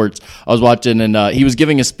Barstool Sports. I was watching, and he was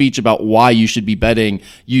giving a speech about why you should be betting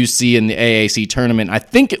UC in the AAC tournament. I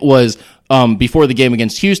think it was before the game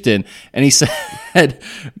against Houston, and he said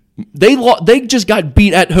they just got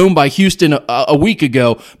beat at home by Houston a week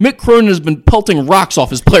ago. Mick Cronin has been pelting rocks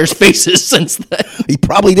off his players' faces since then. He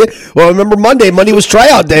probably did. Well, I remember Monday was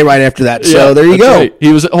tryout day right after that. So yeah, there you go. Right.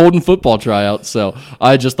 He was at Holden football tryouts. So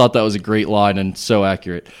I just thought that was a great line and so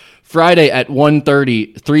accurate. Friday at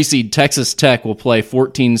 1:30, 3-seed Texas Tech will play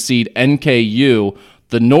 14-seed NKU.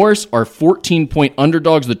 The Norse are 14-point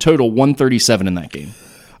underdogs. The total 137 in that game.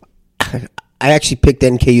 I actually picked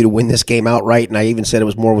NKU to win this game outright, and I even said it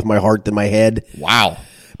was more with my heart than my head. Wow.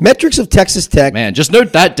 Metrics of Texas Tech. Man, just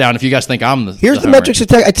note that down if you guys think I'm the Here's the metrics of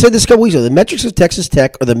Tech. I said this a couple weeks ago. The metrics of Texas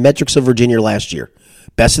Tech are the metrics of Virginia last year.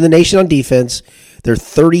 Best in the nation on defense. They're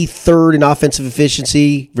 33rd in offensive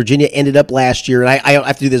efficiency. Virginia ended up last year, and I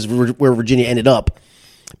have to do this where Virginia ended up,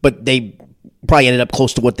 but they probably ended up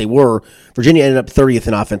close to what they were. Virginia ended up 30th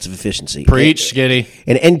in offensive efficiency. Preach, Skitty.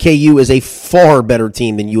 And NKU is a far better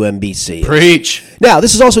team than UMBC. Preach. Now,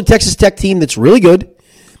 this is also a Texas Tech team that's really good,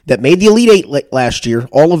 that made the Elite Eight last year,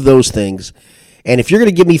 all of those things. And if you're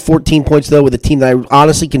going to give me 14 points, though, with a team that I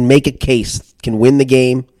honestly can make a case can win the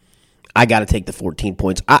game, I got to take the 14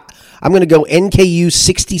 points. I'm going to go NKU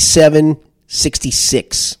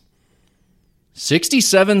 67-66.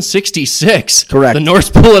 67-66. Correct. The Norse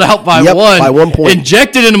pull it out by 1. By 1 point.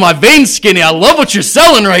 Inject it into my veins, Skinny. I love what you're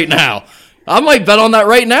selling right now. I might bet on that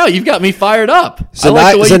right now. You've got me fired up.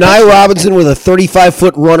 Zanai Robinson with a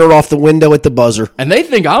 35-foot runner off the window at the buzzer. And they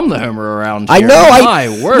think I'm the homer around here. I know. My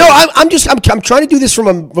word. No, I'm trying to do this from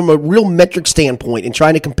a real metric standpoint and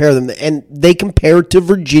trying to compare them. And they compare to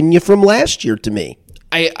Virginia from last year to me.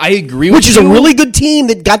 I agree with you. Which is a really good team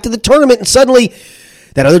that got to the tournament and suddenly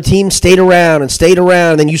that other team stayed around. And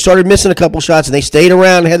then you started missing a couple shots, and they stayed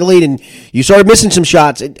around and had the lead, and you started missing some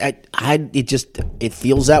shots. It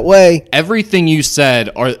feels that way. Everything you said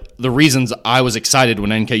are the reasons I was excited when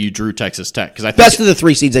NKU drew Texas Tech. Because I think best of the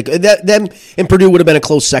 3 seeds. Them and Purdue would have been a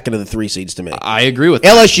close second of the 3 seeds to me. I agree with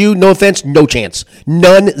that. LSU, no offense, no chance.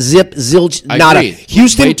 None, zip, zilch, nada. Agree.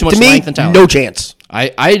 Houston, Way too much to me, length and talent. no chance.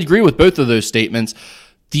 I agree with both of those statements.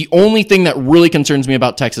 The only thing that really concerns me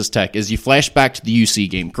about Texas Tech is you flash back to the UC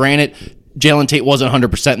game. Granted, Jalen Tate wasn't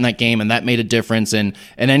 100% in that game, and that made a difference. And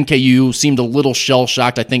NKU seemed a little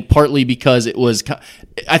shell-shocked, I think, partly because it was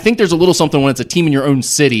 – I think there's a little something when it's a team in your own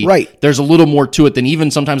city. Right. There's a little more to it than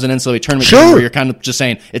even sometimes an NCAA tournament game where you're kind of just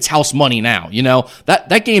saying it's house money now. You know,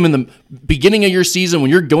 that game in the beginning of your season when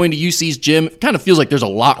you're going to UC's gym, it kind of feels like there's a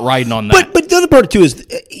lot riding on that. But the other part, too, is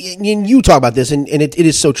and you talk about this, and it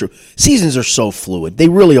is so true. Seasons are so fluid. They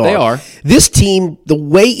really are. They are. This team, the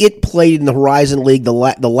way it played in the Horizon League, the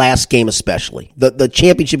last game especially, the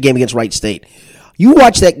championship game against Wright State, you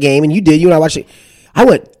watched that game, and you and I watched it. I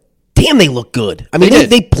went, damn, they look good. I mean,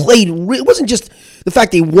 they played. It wasn't just the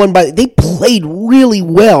fact they won they played really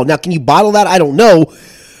well. Now, can you bottle that? I don't know.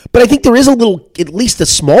 But I think there is a little, at least a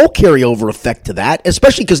small carryover effect to that,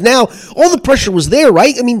 especially because now all the pressure was there,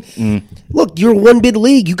 right? I mean, look, you're a one-bid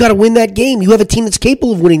league. You got to win that game. You have a team that's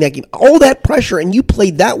capable of winning that game. All that pressure, and you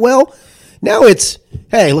played that well. Now it's,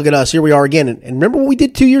 hey, look at us. Here we are again. And remember what we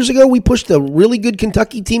did 2 years ago? We pushed a really good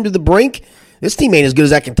Kentucky team to the brink. This team ain't as good as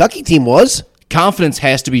that Kentucky team was. Confidence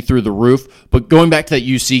has to be through the roof. But going back to that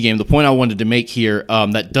UC game, the point I wanted to make here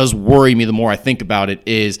that does worry me the more I think about it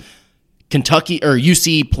is Kentucky or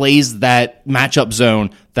UC plays that matchup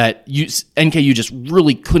zone that NKU just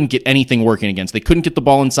really couldn't get anything working against. They couldn't get the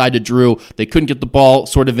ball inside to Drew. They couldn't get the ball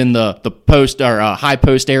sort of in the post or high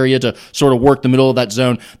post area to sort of work the middle of that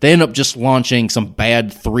zone. They end up just launching some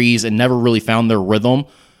bad threes and never really found their rhythm.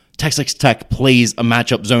 Texas Tech plays a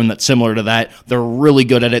matchup zone that's similar to that. They're really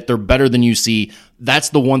good at it. They're better than UC. That's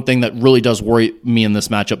the one thing that really does worry me in this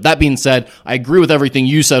matchup. That being said, I agree with everything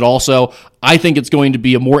you said also. I think it's going to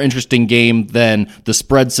be a more interesting game than the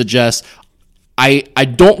spread suggests. I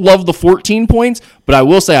don't love the 14 points, but I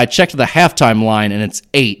will say I checked the halftime line, and it's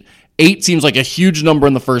 8. 8 seems like a huge number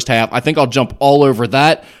in the first half. I think I'll jump all over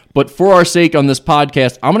that. But for our sake on this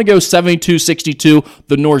podcast, I'm going to go 72-62.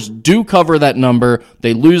 The Norse do cover that number.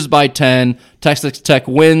 They lose by 10. Texas Tech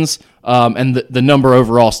wins, and the number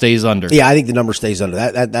overall stays under. Yeah, I think the number stays under.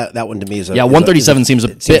 That one to me is a... 137 seems a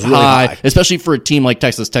bit really high, especially for a team like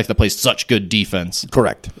Texas Tech that plays such good defense.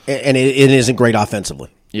 Correct. And it isn't great offensively.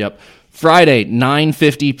 Yep. Friday,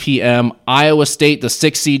 9:50 p.m., Iowa State, the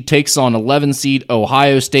 6th seed, takes on 11 seed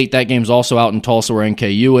Ohio State. That game's also out in Tulsa where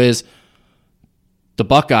NKU is. The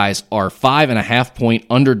Buckeyes are 5.5-point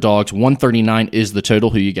underdogs. 139 is the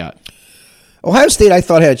total. Who you got? Ohio State, I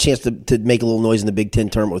thought, had a chance to make a little noise in the Big Ten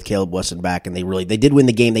tournament with Caleb Wesson back, and they did win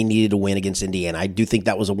the game they needed to win against Indiana. I do think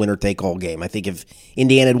that was a winner-take-all game. I think if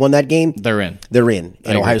Indiana had won that game, they're in. And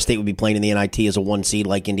Ohio State would be playing in the NIT as a 1 seed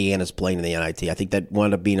like Indiana's playing in the NIT. I think that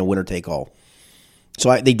wound up being a winner-take-all.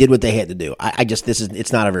 So they did what they had to do.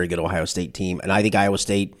 It's not a very good Ohio State team, and I think Iowa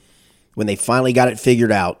State, when they finally got it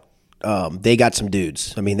figured out, they got some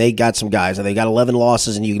dudes. I mean, they got some guys, and they got 11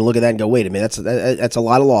 losses, and you can look at that and go, wait a minute, that's a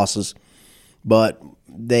lot of losses. But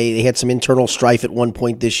they had some internal strife at one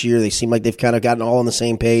point this year. They seem like they've kind of gotten all on the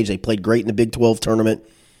same page. They played great in the Big 12 tournament.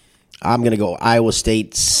 I'm going to go Iowa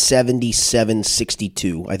State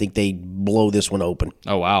 77-62. I think they blow this one open.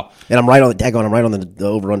 Oh, wow. And I'm right on the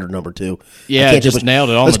over-under number, too. Yeah, just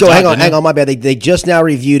nailed it on Let's the go. dot, Hang on, my bad. They just now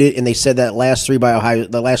reviewed it, and they said that the last shot by Ohio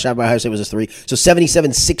State was a 3. So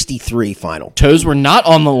 77-63 final. Toes were not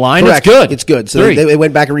on the line. Correct. It's good. So they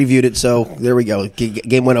went back and reviewed it, so there we go.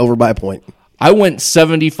 Game went over by a point. I went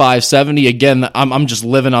 75-70. Again, I'm just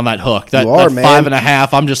living on that hook. That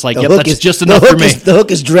 5.5, I'm just like, that's just enough for me. The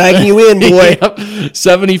hook is dragging you in, boy.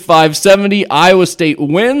 75-70. Iowa State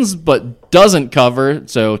wins, but doesn't cover.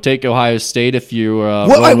 So take Ohio State if you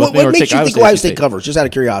what makes you think Ohio State covers, just out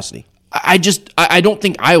of curiosity? I don't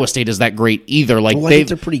think Iowa State is that great either. I think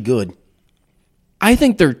they're pretty good. I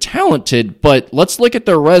think they're talented, but let's look at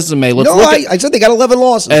their resume. I said they got 11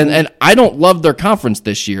 losses. And I don't love their conference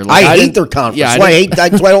this year. I hate their conference. Yeah,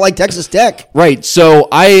 that's why I don't like Texas Tech. Right. So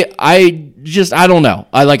I don't know.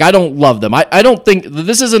 I don't love them. I don't think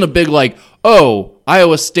this isn't a big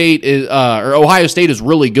Iowa State is or Ohio State is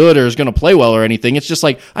really good or is going to play well or anything. It's just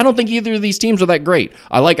I don't think either of these teams are that great.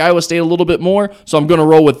 I like Iowa State a little bit more, so I'm going to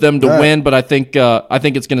roll with them to win. But I think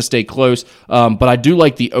it's going to stay close. But I do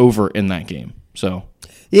like the over in that game. So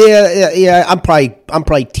yeah. I'm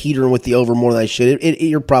probably teetering with the over more than I should.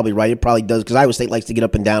 You're probably right. It probably does because Iowa State likes to get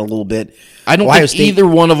up and down a little bit. I don't think either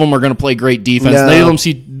one of them are going to play great defense. No. Neither of them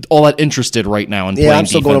seem all that interested right now in playing defense. Yeah, I'm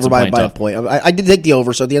still going over by a point. I did take the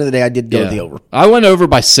over, so at the end of the day, I did go the over. I went over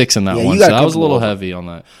by 6 in that one, so I was a little heavy on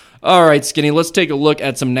that. All right, Skinny, let's take a look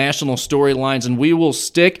at some national storylines, and we will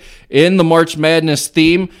stick in the March Madness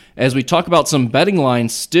theme as we talk about some betting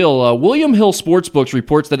lines still. William Hill Sportsbooks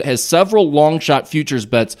reports that it has several long-shot futures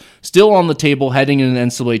bets still on the table heading into the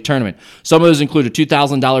NCAA tournament. Some of those include a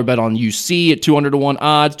 $2,000 bet on UC at 200-1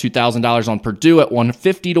 odds, $2,000 on Purdue at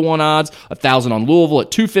 150-1 odds, $1,000 on Louisville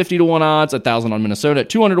at 250-1 odds, $1,000 on Minnesota at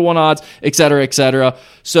 200-1 odds, et cetera, et cetera.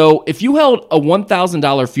 So if you held a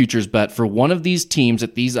 $1,000 futures bet for one of these teams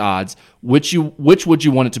at these odds, which would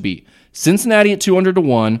you want it to be? Cincinnati at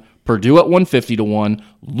 200-1, Purdue at 150-1,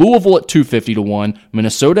 Louisville at 250-1,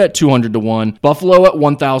 Minnesota at 200-1, Buffalo at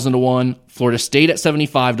 1,000-1, Florida State at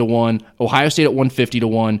 75-1, Ohio State at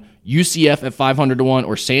 150-1, UCF at 500-1,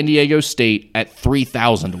 or San Diego State at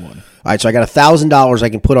 3,000-1. All right, so I got $1,000 I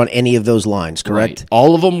can put on any of those lines, correct? Right.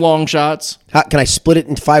 All of them long shots. Can I split it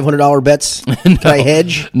into $500 bets? No. Can I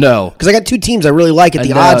hedge? No. Because I got two teams I really like at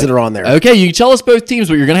the odds that are on there. Okay, you tell us both teams,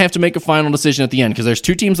 but you're going to have to make a final decision at the end because there's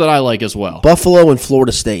two teams that I like as well. Buffalo and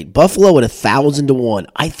Florida State. Buffalo at 1,000-1.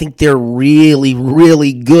 I think they're really,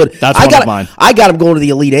 really good. That's one of mine. I got them going to the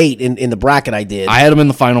Elite Eight in the bracket I did. I had them in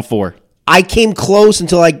the Final Four. I came close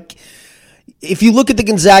until if you look at the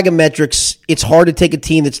Gonzaga metrics, it's hard to take a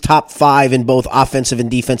team that's top 5 in both offensive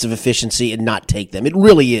and defensive efficiency and not take them. It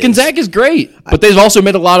really is. Gonzaga's great, but they've also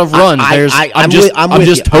made a lot of runs. I'm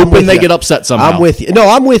just hoping they get upset somehow. I'm with you. No,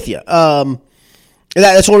 I'm with you.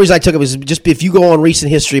 That's one reason I took it was just if you go on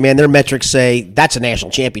recent history, man, their metrics say that's a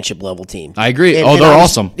national championship level team. I agree. They're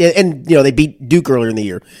awesome. And they beat Duke earlier in the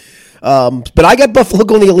year. But I got Buffalo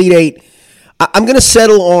going to the Elite Eight. I'm going to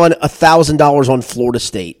settle on $1,000 on Florida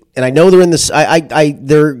State. And I know they're in this.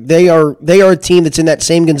 They are a team that's in that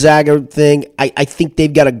same Gonzaga thing. I think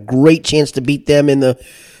they've got a great chance to beat them in the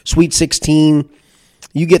Sweet 16.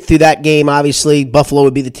 You get through that game, obviously Buffalo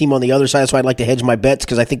would be the team on the other side. That's why I'd like to hedge my bets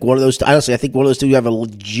because I think one of those. Honestly, I think one of those two have a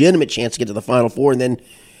legitimate chance to get to the Final Four. And then,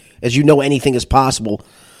 as you know, anything is possible.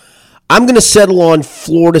 I'm going to settle on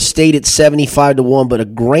Florida State at 75-1, but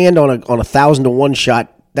 $1,000 on a 1,000-1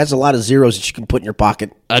 shot That's a lot of zeros that you can put in your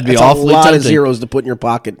pocket. That'd be That's awfully a lot tempting. of zeros to put in your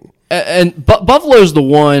pocket. And Buffalo's the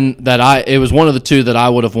one that it was one of the two that I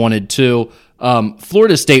would have wanted too.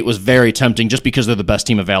 Florida State was very tempting just because they're the best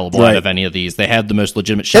team available out of any of these. They had the most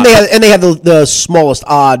legitimate shot. And they have the smallest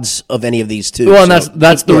odds of any of these two. Well, and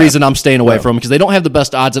that's the reason I'm staying away from them, because they don't have the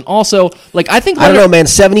best odds. And also, I think I don't know, man.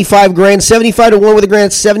 75 grand, 75 to 1 with a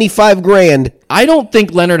grand, 75 grand. I don't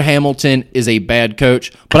think Leonard Hamilton is a bad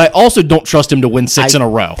coach, but I also don't trust him to win 6 in a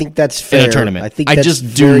row. I think that's fair in a tournament. I think I that's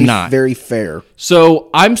just do not. Very fair. So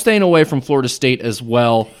I'm staying away from Florida State as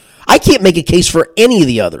well. I can't make a case for any of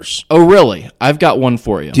the others. Oh, really? I've got one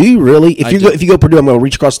for you. Do you really? If you go Purdue, I'm going to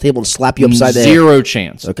reach across the table and slap you upside the head. Zero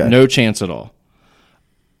chance. Okay. No chance at all.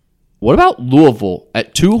 What about Louisville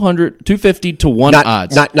at 250 to 1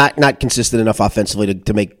 odds? Not consistent enough offensively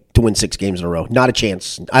to win 6 games in a row. Not a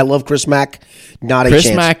chance. I love Chris Mack. Not a chance.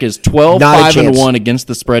 Chris Mack is 12-5-1 against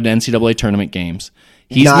the spread in NCAA tournament games.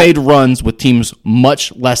 He's made runs with teams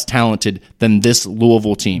much less talented than this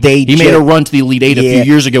Louisville team. He made a run to the Elite Eight a few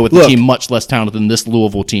years ago with a team much less talented than this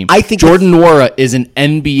Louisville team. I think Jordan Nwora is an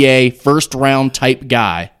NBA first-round type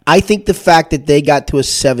guy. I think the fact that they got to a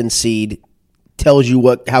 7 seed tells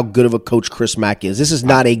you how good of a coach Chris Mack is. This is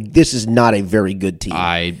not a very good team.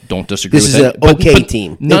 I don't disagree with that. This is an okay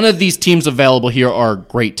team. None of these teams available here are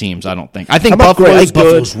great teams, I don't think. I think Buffalo's good.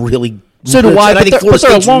 Buffalo's really good. So do I, but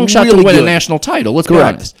they're a long shot to win a good. national title. Let's be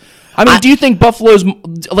honest. I mean, do you think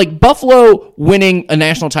Buffalo winning a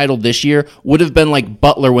national title this year would have been like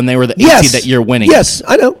Butler when they were the 8 seed that year winning? Yes,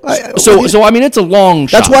 I know. So I mean, it's a long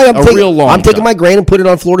shot. That's why I'm taking shot. my grain and put it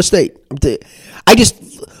on Florida State.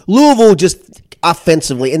 Louisville just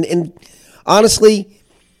offensively and honestly,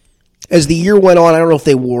 as the year went on, I don't know if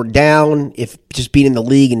they wore down, if just being in the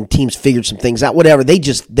league and teams figured some things out, whatever. They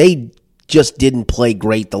just didn't play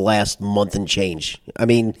great the last month and change. I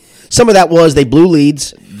mean, some of that was they blew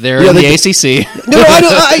leads. They're in the ACC. No, I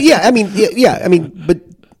know. I mean, but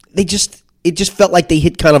it just felt like they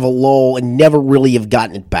hit kind of a lull and never really have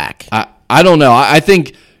gotten it back. I don't know. I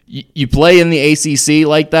think you play in the ACC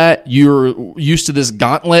like that, you're used to this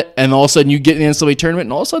gauntlet, and all of a sudden you get in the NCAA tournament,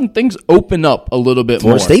 and all of a sudden things open up a little bit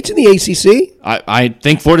more. Florida State's in the ACC? I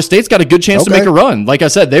think Florida State's got a good chance to make a run. Like I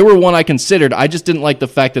said, they were one I considered. I just didn't like the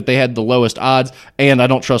fact that they had the lowest odds, and I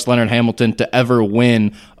don't trust Leonard Hamilton to ever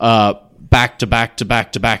win back-to-back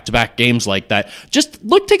games like that.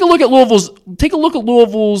 Take a look at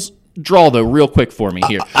Louisville's draw, though, real quick for me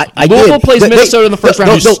here. Louisville plays Minnesota in the first round,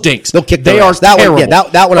 who stinks. They'll kick they their are ass. That terrible. One,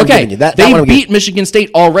 that one I'm giving you. They beat Michigan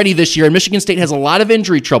State already this year, and Michigan State has a lot of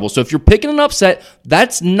injury trouble. So if you're picking an upset,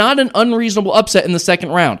 that's not an unreasonable upset in the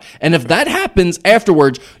second round. And if that happens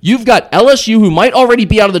afterwards, you've got LSU, who might already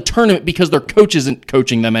be out of the tournament because their coach isn't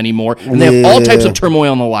coaching them anymore, and they have all types of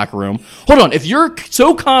turmoil in the locker room. Hold on. If you're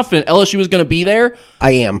so confident LSU is going to be there,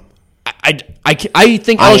 I am. I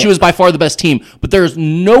think LSU is by far the best team, but there's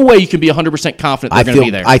no way you can be 100% confident they're going to be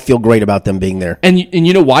there. I feel great about them being there. And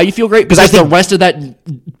you know why you feel great? Because I think the rest of that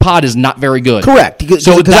pod is not very good. Correct.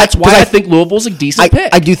 So that's why I think Louisville's a decent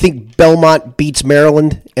pick. I do think Belmont beats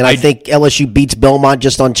Maryland, and I think LSU beats Belmont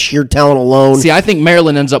just on sheer talent alone. See, I think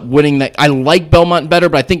Maryland ends up winning that. I like Belmont better,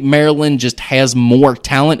 but I think Maryland just has more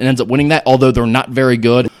talent and ends up winning that, although they're not very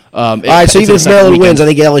good. All right, so even if Maryland wins, I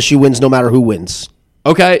think LSU wins no matter who wins.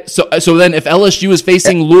 Okay, so then if LSU is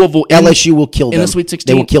facing Louisville, LSU will kill them in the Sweet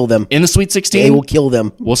 16. They will kill them in the Sweet 16. They will kill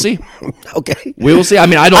them. We'll see. Okay, we will see. I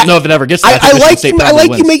mean, I don't know if it ever gets to that. I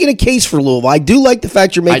like you making a case for Louisville. I do like the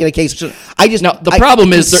fact you're making a case. The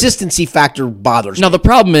problem is consistency factor bothers me. Now the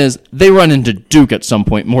problem is they run into Duke at some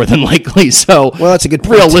point more than likely. So that's a good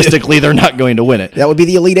point. Realistically, they're not going to win it. That would be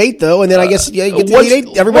the Elite Eight, though, and then I guess you get the Elite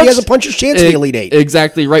Eight. Everybody has a puncher's chance in the Elite Eight.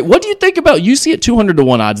 Exactly right. What do you think about UC at 200 to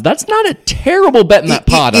 1 odds? That's not a terrible bet in that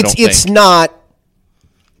pod. I don't think. It's not.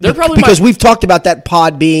 They're probably because we've talked about that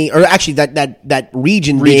pod being, or actually that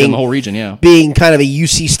region being the whole region, yeah, being kind of a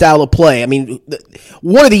UC style of play. I mean,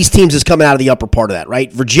 one of these teams is coming out of the upper part of that, right?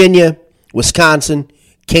 Virginia, Wisconsin,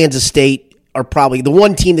 Kansas State are probably the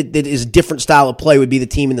one team that is a different style of play. Would be the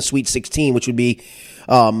team in the Sweet 16, which would be,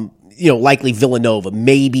 likely Villanova,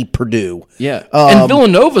 maybe Purdue. Yeah, and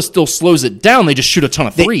Villanova still slows it down. They just shoot a ton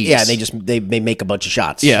of threes. They make a bunch of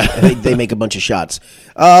shots. Yeah, they make a bunch of shots.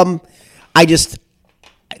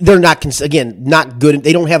 they're not good.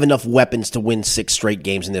 They don't have enough weapons to win 6 straight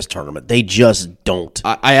games in this tournament. They just don't.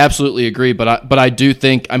 I absolutely agree, but I do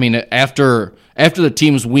think, I mean, after the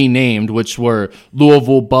teams we named, which were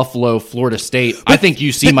Louisville, Buffalo, Florida State, I think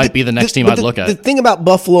UC might be the next team I'd look at. The thing about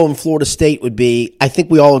Buffalo and Florida State would be, I think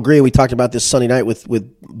we all agree, we talked about this Sunday night with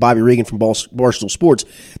Bobby Regan from Barstool Sports,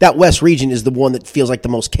 that West region is the one that feels like the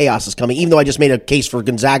most chaos is coming, even though I just made a case for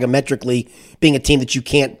Gonzaga metrically being a team that you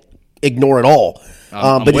can't ignore at all.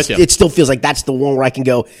 But it still feels like that's the one where I can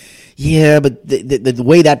go, yeah, but the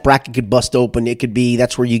way that bracket could bust open,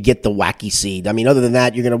 that's where you get the wacky seed. I mean, other than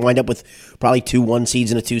that, you're going to wind up with probably 2 1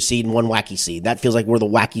 seeds and a 2 seed and 1 wacky seed. That feels like where the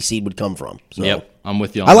wacky seed would come from. So. Yep, I'm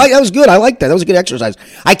with you on that was good. I like that. That was a good exercise.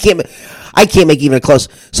 I can't make even a close.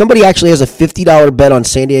 Somebody actually has a $50 bet on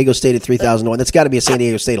San Diego State at 3,000 to 1. That's got to be a San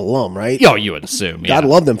Diego State alum, right? Oh, you would assume. Yeah. God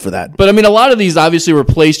love them for that. But I mean, a lot of these obviously were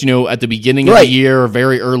placed, at the beginning of the year or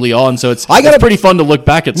very early on. So it's pretty fun to look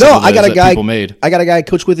back at some of those that people made. I got a guy I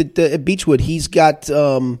coach with at Beechwood. He's got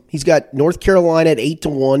North Carolina at 8 to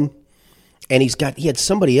 1. And he had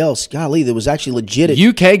somebody else. Golly, that was actually legit.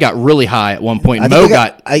 UK got really high at one point. I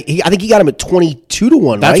think he got him at 22 to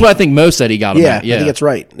 1. That's right? what I think Mo said he got him at. Yeah, I think that's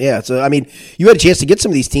right. Yeah, so I mean, you had a chance to get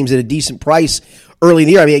some of these teams at a decent price early in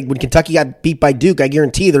the year. I mean, when Kentucky got beat by Duke, I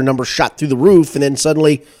guarantee you their numbers shot through the roof, and then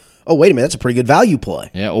suddenly, oh wait a minute, that's a pretty good value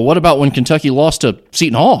play. Yeah. Well, what about when Kentucky lost to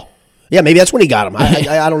Seton Hall? Yeah, maybe that's when he got him.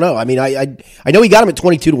 I don't know. I mean, I know he got him at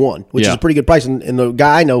 22 to 1, which is a pretty good price, and the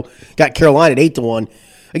guy I know got Carolina at 8 to 1.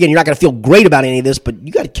 Again, you're not going to feel great about any of this, but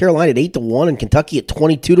you got Carolina at 8 to 1 and Kentucky at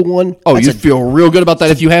 22 to 1. Oh, you feel real good about that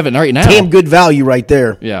if you have it right now. Damn good value right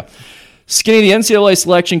there. Yeah. Skinny, the NCAA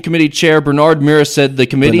Selection Committee Chair Bernard Mira said the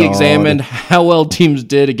committee examined how well teams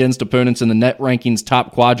did against opponents in the net rankings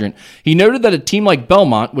top quadrant. He noted that a team like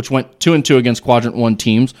Belmont, which went 2-2 against Quadrant 1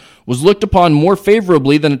 teams, was looked upon more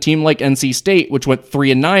favorably than a team like NC State, which went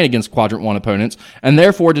 3-9 against Quadrant 1 opponents, and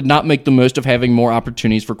therefore did not make the most of having more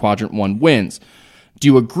opportunities for Quadrant 1 wins. Do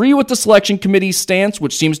you agree with the selection committee's stance,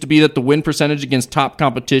 which seems to be that the win percentage against top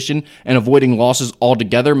competition and avoiding losses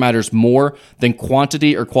altogether matters more than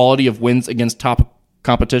quantity or quality of wins against top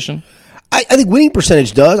competition? I think winning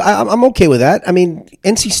percentage does. I'm okay with that. I mean,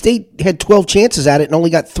 NC State had 12 chances at it and only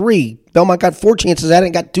got 3. Belmont got 4 chances at it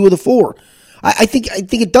and got 2 of the 4. I think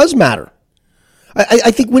it does matter. I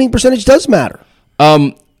think winning percentage does matter.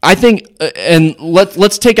 I think, and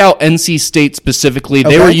let's take out NC State specifically. Okay.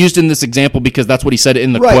 They were used in this example because that's what he said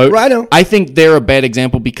in the quote. Right, I know. I think they're a bad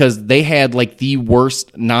example because they had like the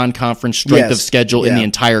worst non-conference strength of schedule in the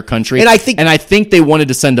entire country. And I think they wanted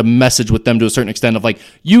to send a message with them to a certain extent of like,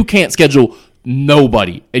 you can't schedule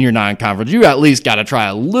nobody in your non-conference. You at least got to try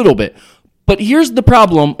a little bit. But here's the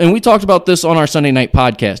problem, and we talked about this on our Sunday night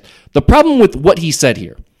podcast. The problem with what he said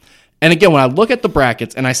here. And again, when I look at the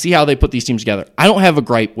brackets and I see how they put these teams together, I don't have a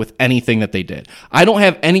gripe with anything that they did. I don't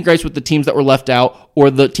have any gripes with the teams that were left out or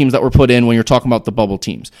the teams that were put in when you're talking about the bubble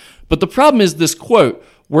teams. But the problem is this quote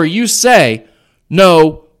where you say,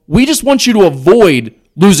 no, we just want you to avoid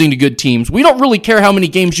losing to good teams. We don't really care how many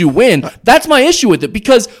games you win. That's my issue with it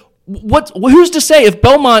because who's to say if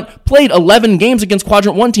Belmont played 11 games against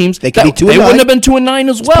Quadrant 1 teams, they could be 2-9. They wouldn't have been 2-9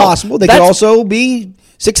 as well. It's possible. They could also be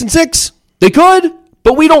 6-6. They could.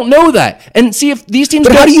 But we don't know that. And see if these teams...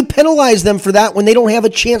 But how do you penalize them for that when they don't have a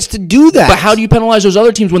chance to do that? But how do you penalize those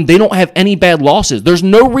other teams when they don't have any bad losses? There's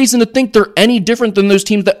no reason to think they're any different than those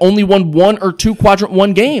teams that only won 1 or 2 Quadrant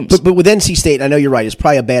 1 games. But with NC State, I know you're right, it's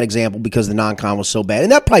probably a bad example because the non-con was so bad.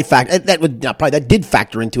 And that probably that did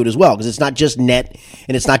factor into it as well because it's not just net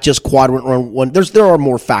and it's not just Quadrant 1. There are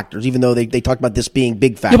more factors, even though they talked about this being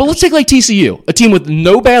big factors. Yeah, but let's take like TCU, a team with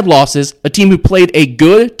no bad losses, a team who played a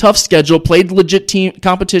good, tough schedule, played legit team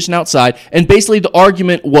competition outside. And basically, the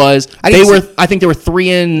argument was I think they were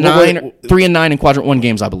 3-9 in Quadrant 1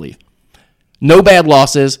 games, I believe. No bad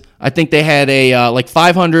losses. I think they had a like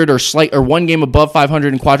 500 or 1 game above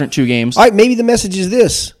 500 in Quadrant 2 games. All right, maybe the message is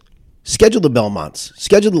this: schedule the Belmonts,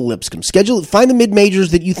 schedule the Lipscomb, find the mid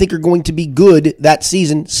majors that you think are going to be good that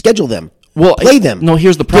season. Schedule them. Well, play them. No,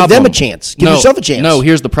 here's the problem. Give them a chance. Give yourself a chance. No,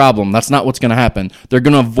 here's the problem. That's not what's going to happen. They're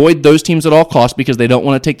going to avoid those teams at all costs because they don't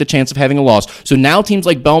want to take the chance of having a loss. So now teams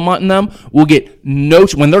like Belmont and them will get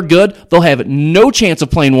when they're good, they'll have no chance of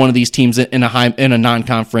playing one of these teams in a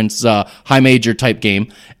non-conference high major type game.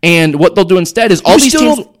 And what they'll do instead is all these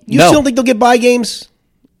teams. You still think they'll get bye games?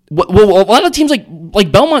 Well, a lot of teams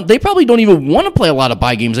like Belmont, they probably don't even want to play a lot of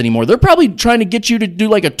bye games anymore. They're probably trying to get you to do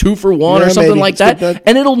like a 2-for-1 or something like that.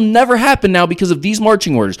 And it'll never happen now because of these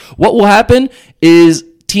marching orders. What will happen is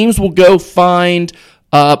teams will go find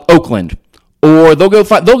Oakland, or they'll go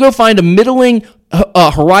find a middling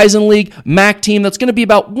Horizon League, MAC team that's going to be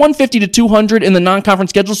about 150 to 200 in the non-conference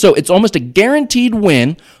schedule, so it's almost a guaranteed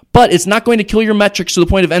win, but it's not going to kill your metrics to the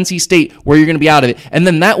point of NC State where you're going to be out of it. And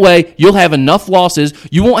then that way, you'll have enough losses.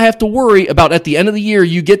 You won't have to worry about at the end of the year,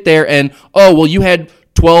 you get there and, you had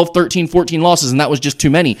 12, 13, 14 losses, and that was just too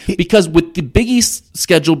many. Because with the Big East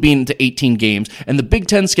schedule being to 18 games, and the Big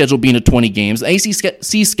Ten schedule being to 20 games, the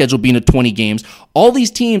ACC schedule being to 20 games, all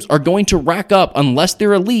these teams are going to rack up, unless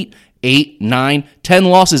they're elite, 8, 9, 10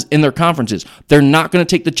 losses in their conferences. They're not going to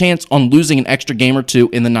take the chance on losing an extra game or two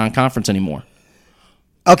in the non-conference anymore.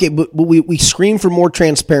 Okay, but we scream for more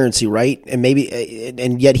transparency, right?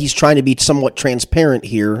 And yet he's trying to be somewhat transparent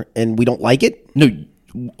here, and we don't like it? No,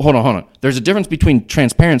 hold on. There's a difference between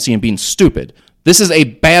transparency and being stupid. This is a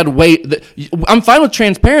bad way. I'm fine with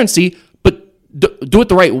transparency, but do it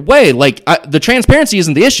the right way. The transparency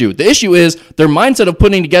isn't the issue. The issue is their mindset of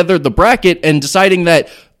putting together the bracket and deciding that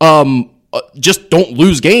just don't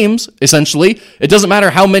lose games, essentially. It doesn't matter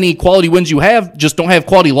how many quality wins you have, just don't have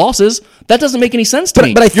quality losses. That doesn't make any sense to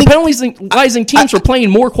me. But I think, you're penalizing teams for playing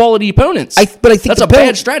more quality opponents. I think that's a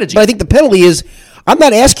bad strategy. But I think the penalty is, I'm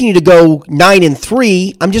not asking you to go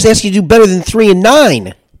 9-3. I'm just asking you to do better than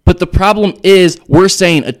 3-9. But the problem is, we're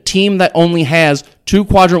saying a team that only has 2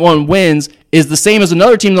 Quadrant 1 wins is the same as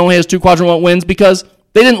another team that only has 2 Quadrant 1 wins because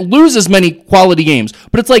they didn't lose as many quality games.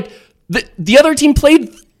 But it's like the other team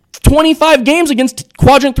played 25 games against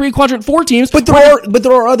Quadrant 3, Quadrant 4 teams. But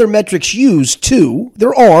there are other metrics used, too.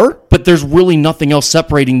 There are. But there's really nothing else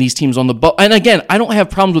separating these teams on the boat. And again, I don't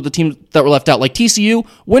have problems with the teams that were left out. Like TCU,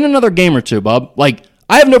 win another game or two, bub.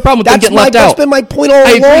 I have no problem with them getting left out. That's been my point all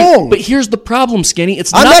along. But here's the problem, Skinny.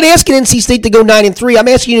 I'm not asking NC State to go 9-3. I'm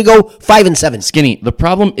asking you to go 5-7. Skinny, the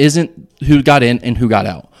problem isn't who got in and who got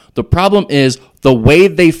out. The problem is the way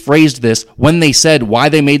they phrased this when they said why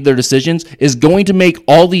they made their decisions is going to make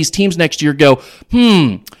all these teams next year go,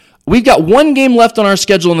 we've got 1 game left on our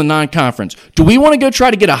schedule in the non-conference. Do we want to go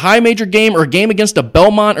try to get a high major game or a game against a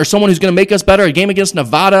Belmont or someone who's going to make us better, a game against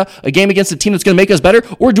Nevada, a game against a team that's going to make us better?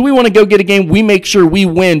 Or do we want to go get a game we make sure we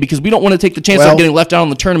win because we don't want to take the chance of getting left out in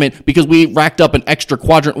the tournament because we racked up an extra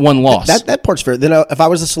Quadrant 1 loss? That part's fair. Then if I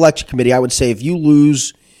was the selection committee, I would say if you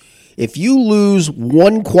lose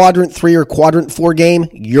 1 Quadrant 3 or Quadrant 4 game,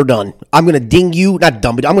 you're done. I'm going to ding you, not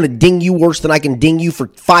dumb, but I'm going to ding you worse than I can ding you for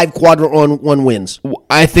 5 Quadrant 1 wins.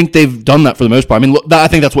 I think they've done that for the most part. I mean, I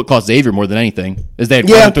think that's what caused Xavier more than anything, is they had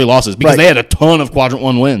Quadrant 3 losses because they had a ton of Quadrant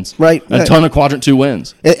 1 wins. Right. A ton of Quadrant 2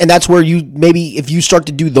 wins. And that's where you, maybe if you start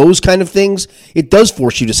to do those kind of things, it does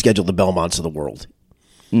force you to schedule the Belmonts of the world.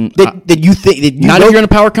 If you're in a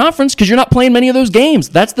power conference because you're not playing many of those games.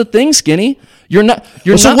 That's the thing, Skinny. So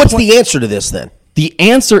what's the answer to this then? The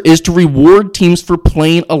answer is to reward teams for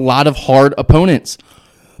playing a lot of hard opponents.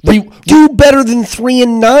 Do better than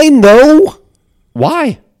 3-9 though.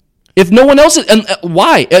 Why? If no one else is, and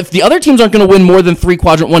why? If the other teams aren't going to win more than 3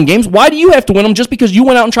 Quadrant 1 games, why do you have to win them just because you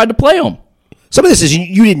went out and tried to play them? Some of this is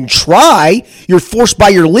you didn't try. You're forced by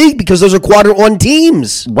your league because those are Quadrant 1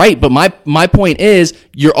 teams. Right, but my point is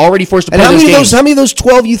you're already forced to play those games. How many of those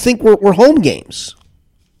 12 you think were home games?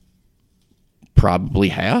 Probably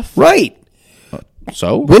half. Right.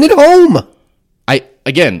 So? Win at home.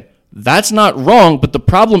 Again, that's not wrong, but the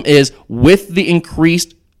problem is with the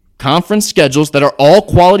increased conference schedules that are all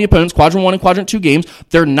quality opponents, Quadrant 1 and Quadrant 2 games,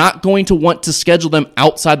 they're not going to want to schedule them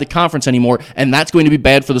outside the conference anymore, and that's going to be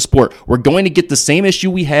bad for the sport. We're going to get the same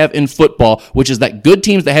issue we have in football, which is that good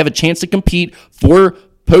teams that have a chance to compete for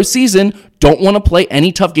postseason don't want to play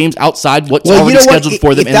any tough games outside what's already scheduled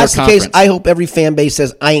for them in their conference. If that's the case, I hope every fan base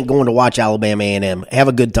says, I ain't going to watch Alabama A&M. Have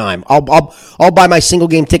a good time. I'll buy my single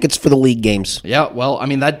game tickets for the league games. Yeah, well, I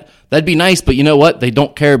mean, that'd be nice, but you know what? They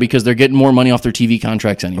don't care because they're getting more money off their TV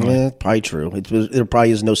contracts anyway. Yeah, probably true. There probably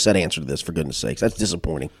is no set answer to this, for goodness sakes. That's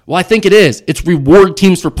disappointing. Well, I think it is. It's reward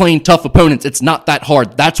teams for playing tough opponents. It's not that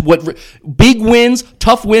hard. That's what big wins,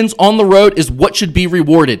 tough wins on the road is what should be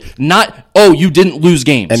rewarded. Not, you didn't lose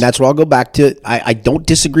games. And that's where I'll go back to. I don't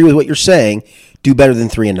disagree with what you're saying. Do better than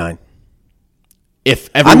 3-9. If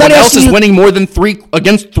everyone else is winning more than 3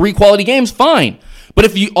 against 3 quality games, fine. But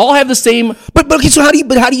if you all have the same, okay, so how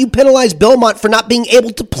do you penalize Belmont for not being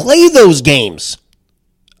able to play those games?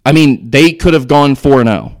 I mean, they could have gone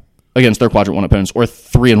 4-0 against their Quadrant 1 opponents, or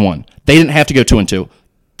 3-1. They didn't have to go 2-2.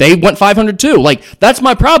 They went 500 too. Like, that's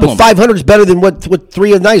my problem. But 500 is better than what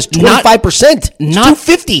 3-9 is. 25%. Not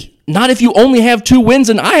 250. Not if you only have 2 wins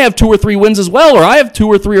and I have 2 or 3 wins as well, or I have 2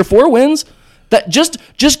 or 3 or 4 wins. That just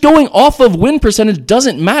going off of win percentage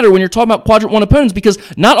doesn't matter when you're talking about Quadrant 1 opponents, because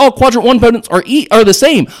not all Quadrant 1 opponents are the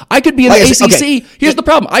same. I could be in the ACC. Okay. Here's the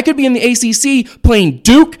problem. I could be in the ACC playing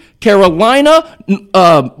Duke, Carolina,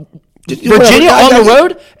 Virginia on the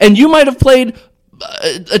road, and you might have played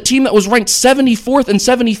a team that was ranked 74th and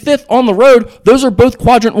 75th on the road. Those are both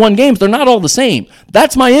quadrant 1 games. They're not all the same.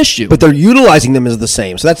 That's my issue. But they're utilizing them as the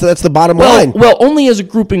same. So that's the bottom line. Well, only as a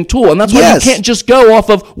grouping tool, and that's why you can't just go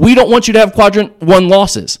off of, we don't want you to have quadrant 1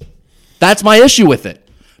 losses. That's my issue with it.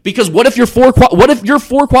 Because what if your four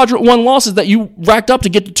quadrant 1 losses that you racked up to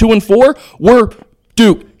get to 2 and 4 were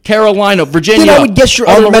Duke, Carolina, Virginia? Then I would guess your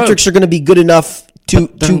other metrics are going to be good enough to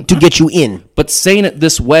get you in. But saying it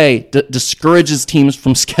this way discourages teams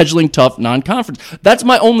from scheduling tough non-conference. That's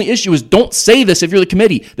my only issue is don't say this if you're the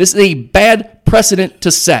committee. This is a bad precedent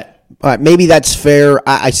to set. All right, maybe that's fair.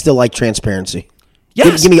 I still like transparency.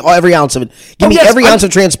 Yes. Give me every ounce of it. Give me every ounce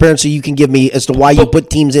of transparency you can give me as to why you put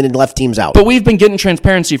teams in and left teams out. But we've been getting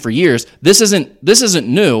transparency for years. This isn't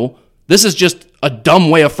new. This is just a dumb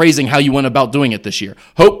way of phrasing how you went about doing it this year.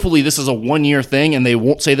 Hopefully this is a 1-year thing and they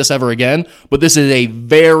won't say this ever again, but this is a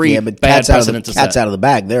very bad precedent to set. Cat's out of the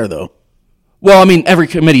bag there, though. Well, I mean, every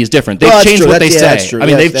committee is different. They've changed what they say. That's true. I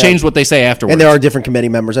mean, they've changed what they say afterwards. And there are different committee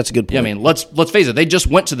members. That's a good point. Yeah, I mean, let's face it. They just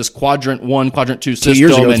went to this quadrant 1, quadrant 2 system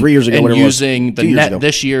 3 years ago, and using the net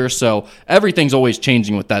this year. So everything's always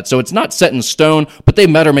changing with that. So it's not set in stone, but they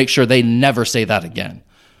better make sure they never say that again.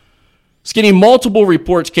 Skinny, multiple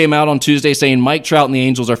reports came out on Tuesday saying Mike Trout and the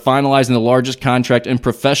Angels are finalizing the largest contract in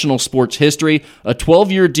professional sports history, a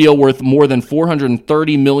 12-year deal worth more than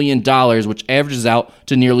 $430 million, which averages out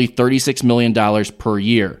to nearly $36 million per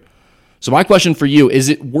year. So my question for you, is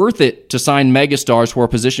it worth it to sign megastars who are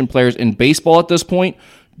position players in baseball at this point?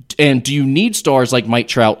 And do you need stars like Mike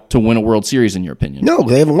Trout to win a World Series, in your opinion? No,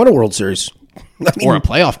 they haven't won a World Series. Or a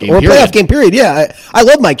playoff game, playoff game, period. Yeah, I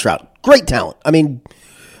love Mike Trout. Great talent. I mean,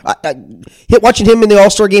 watching him in the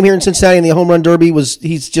All-Star game here in Cincinnati in the Home Run Derby,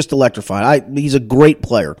 he's just electrifying. He's a great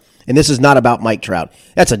player, and this is not about Mike Trout.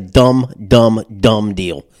 That's a dumb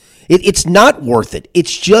deal. It's not worth it.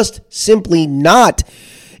 It's just simply not.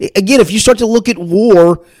 Again, if you start to look at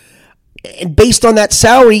WAR, and based on that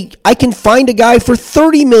salary, I can find a guy for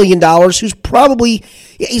 $30 million who's probably,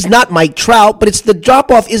 he's not Mike Trout, but the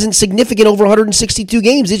drop-off isn't significant over 162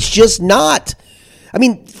 games. It's just not. I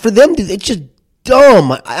mean, for them, it's just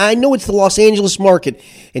dumb. I know it's the Los Angeles market,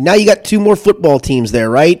 and now you got 2 more football teams there,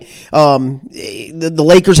 right? The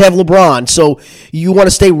Lakers have LeBron, so you want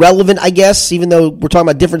to stay relevant, I guess, even though we're talking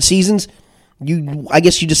about different seasons. I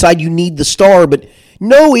guess you decide you need the star, but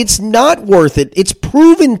no, it's not worth it. It's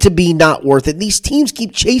proven to be not worth it. These teams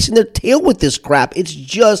keep chasing their tail with this crap. It's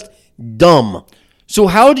just dumb. So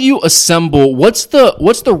how do you assemble? What's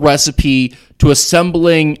the recipe to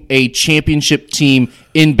assembling a championship team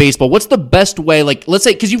in baseball? What's the best way? Like, let's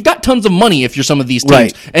say, because you've got tons of money if you're some of these teams,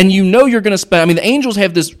 right, and you know you're going to spend. I mean, the Angels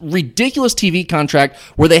have this ridiculous TV contract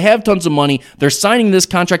where they have tons of money. They're signing this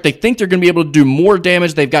contract. They think they're going to be able to do more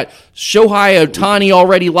damage. They've got Shohei Ohtani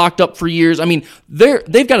already locked up for years. I mean,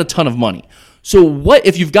 they've got a ton of money. So what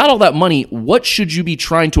if you've got all that money, what should you be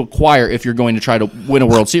trying to acquire if you're going to try to win a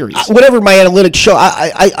World Series? Whatever my analytics show,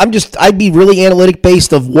 I'd be really analytic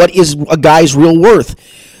based of what is a guy's real worth.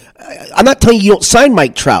 I'm not telling you don't sign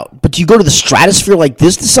Mike Trout, but do you go to the stratosphere like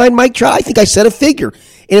this to sign Mike Trout? I think I set a figure.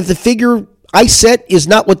 And if the figure I set is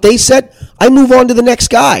not what they set, I move on to the next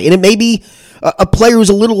guy. And it may be a player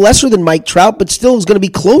who's a little lesser than Mike Trout, but still is going to be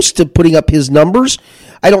close to putting up his numbers.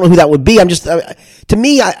 I don't know who that would be. I'm just, to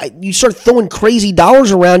me, you start throwing crazy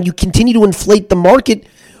dollars around, you continue to inflate the market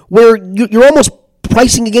where you're almost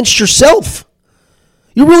pricing against yourself.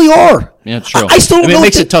 You really are. Yeah, it's true. I still don't know. It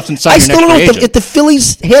makes it tough to sign your next free agent. If the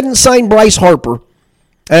Phillies hadn't signed Bryce Harper,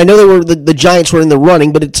 and I know they were the Giants were in the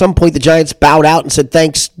running, but at some point the Giants bowed out and said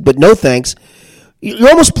thanks, but no thanks. You're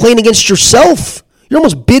almost playing against yourself. You're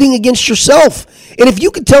almost bidding against yourself. And if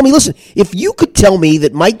you could tell me, listen, if you could tell me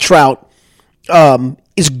that Mike Trout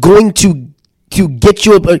is going to get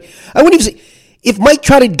you I wouldn't even say, if Mike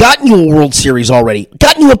Trout had gotten you a World Series already,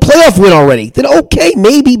 gotten you a playoff win already, then okay,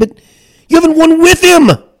 maybe, but you haven't won with him.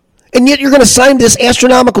 And yet you're going to sign this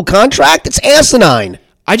astronomical contract? It's asinine.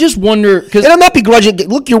 I just wonder, and I'm not begrudging.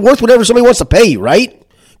 Look, you're worth whatever somebody wants to pay you, right?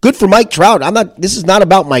 Good for Mike Trout. This is not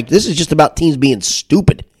about Mike. This is just about teams being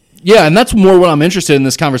stupid. Yeah, and that's more what I'm interested in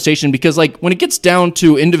this conversation because, like, when it gets down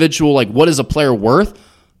to individual, like, what is a player worth?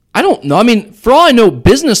 I don't know. I mean, for all I know,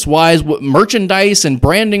 business-wise, merchandise and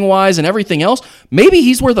branding-wise and everything else, maybe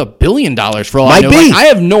he's worth $1 billion for all I know. Like, I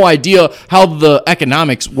have no idea how the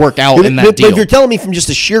economics work out in that deal. But if you're telling me from just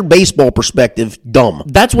a sheer baseball perspective, dumb.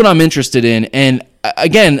 That's what I'm interested in. And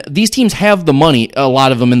again, these teams have the money, a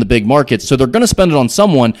lot of them in the big markets, so they're going to spend it on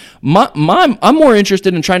someone. I'm more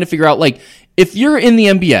interested in trying to figure out, like, if you're in the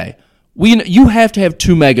NBA, you have to have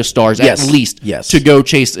 2 megastars at least to go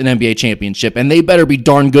chase an NBA championship, and they better be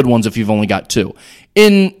darn good ones if you've only got 2.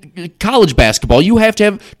 In college basketball, you have to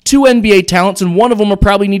have 2 NBA talents, and one of them will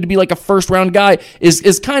probably need to be like a first-round guy.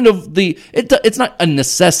 Is kind of it's not a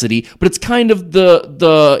necessity, but it's kind of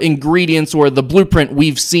the ingredients or the blueprint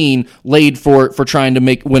we've seen laid for trying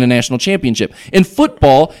to win a national championship. In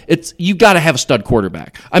football, you got to have a stud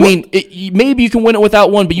quarterback. I mean, maybe you can win it without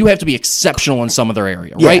one, but you have to be exceptional in some other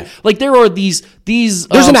area, right? Like there are these.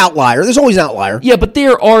 There's an outlier. There's always an outlier. Yeah, but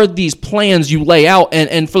there are these plans you lay out,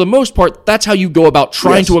 and for the most part, that's how you go about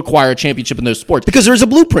trying to acquire a championship in those sports. Because there's a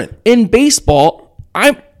blueprint. In baseball,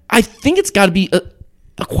 I think it's got to be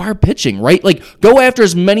acquire pitching, right? Like, go after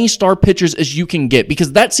as many star pitchers as you can get,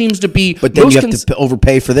 because that seems to be... But then you have to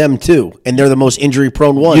overpay for them, too. And they're the most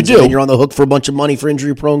injury-prone ones. You do. And you're on the hook for a bunch of money for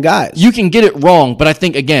injury-prone guys. You can get it wrong, but I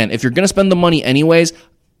think, again, if you're going to spend the money anyways...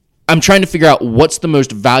 I'm trying to figure out what's the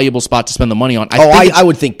most valuable spot to spend the money on. I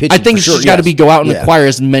would think pitching. I think it's just got to be go out and acquire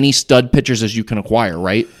as many stud pitchers as you can acquire,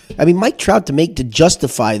 right? I mean, Mike Trout, to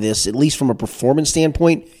justify this, at least from a performance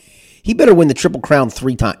standpoint, he better win the Triple Crown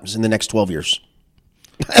 3 times in the next 12 years.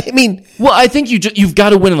 I mean... Well, I think you've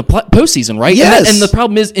got to win in the postseason, right? Yes. And the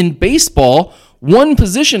problem is, in baseball... one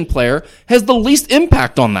position player has the least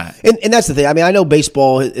impact on that. And that's the thing. I mean, I know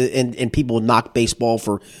baseball, and people knock baseball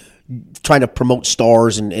for trying to promote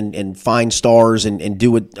stars and find stars and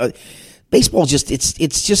do it. Baseball just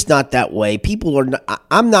it's just not that way. People are not,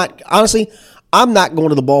 I'm not going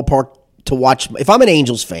to the ballpark to watch. If I'm an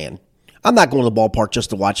Angels fan, I'm not going to the ballpark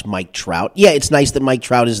just to watch Mike Trout. Yeah, it's nice that Mike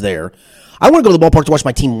Trout is there. I want to go to the ballpark to watch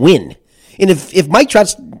my team win. And if Mike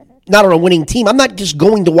Trout's not on a winning team, I'm not just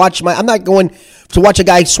going to watch I'm not going to watch a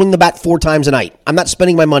guy swing the bat 4 times a night. I'm not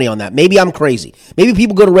spending my money on that. Maybe I'm crazy. Maybe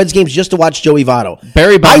people go to Reds games just to watch Joey Votto.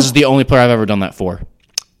 Barry Bonds is the only player I've ever done that for.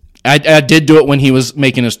 I did do it when he was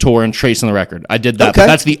making his tour and tracing the record. I did that. Okay. But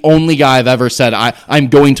that's the only guy I've ever said, I'm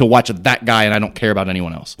going to watch that guy and I don't care about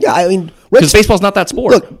anyone else. Yeah, I mean... Because baseball's not that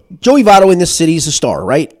sport. Look, Joey Votto in this city is a star,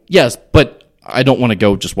 right? Yes, but... I don't want to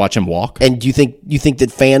go just watch him walk. And do you think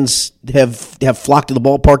that fans have flocked to the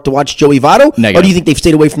ballpark to watch Joey Votto? Negative. Or do you think they've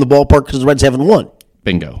stayed away from the ballpark because the Reds haven't won?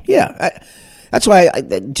 Bingo. Yeah. That's why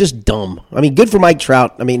just dumb. I mean, good for Mike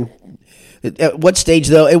Trout. I mean, at what stage,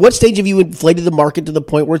 though? At what stage have you inflated the market to the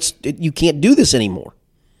point where you can't do this anymore?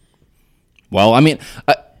 Well, I mean...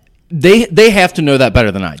 They have to know that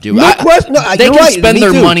better than I do. They can spend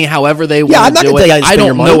their money however they want to do it. I'm not going to tell you how to spend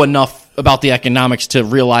your money. I don't know enough about the economics to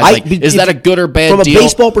realize, is that a good or bad deal? From a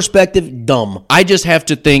baseball perspective, dumb. I just have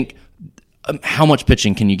to think, how much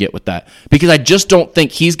pitching can you get with that? Because I just don't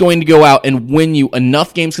think he's going to go out and win you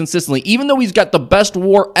enough games consistently, even though he's got the best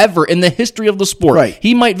WAR ever in the history of the sport. Right.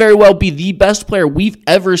 He might very well be the best player we've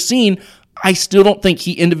ever seen. I still don't think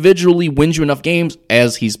he individually wins you enough games,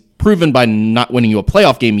 as he's proven by not winning you a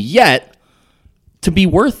playoff game yet, to be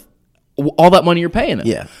worth all that money you're paying him.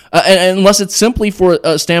 Yeah. Unless it's simply for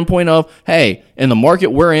a standpoint of, hey, in the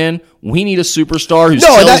market we're in, we need a superstar who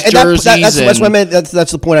sells jerseys. That's what I meant.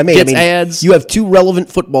 That's the point I made. Gets ads. You have 2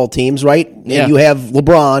 relevant football teams, right? And you have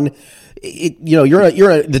LeBron.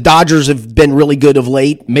 The Dodgers have been really good of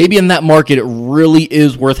late. Maybe in that market, it really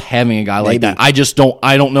is worth having a guy like that.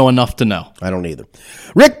 I don't know enough to know. I don't either.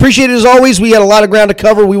 Rick, appreciate it as always. We had a lot of ground to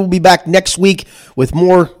cover. We will be back next week with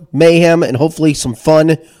more mayhem and hopefully some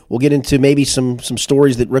fun. We'll get into maybe some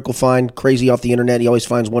stories that Rick will find crazy off the internet. He always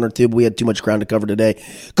finds 1 or 2, but we had too much ground to cover today.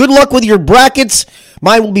 Good luck with your brackets.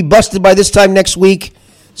 Mine will be busted by this time next week.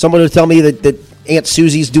 Someone will tell me that Aunt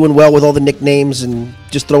Susie's doing well with all the nicknames and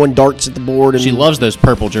just throwing darts at the board. And she loves those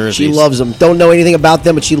purple jerseys. She loves them. Don't know anything about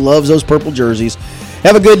them, but she loves those purple jerseys.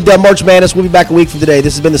 Have a good March Madness. We'll be back a week from today.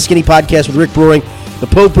 This has been the Skinny Podcast with Rick Broering, the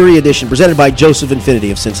Potpourri edition, presented by Joseph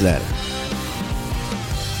Infinity of Cincinnati.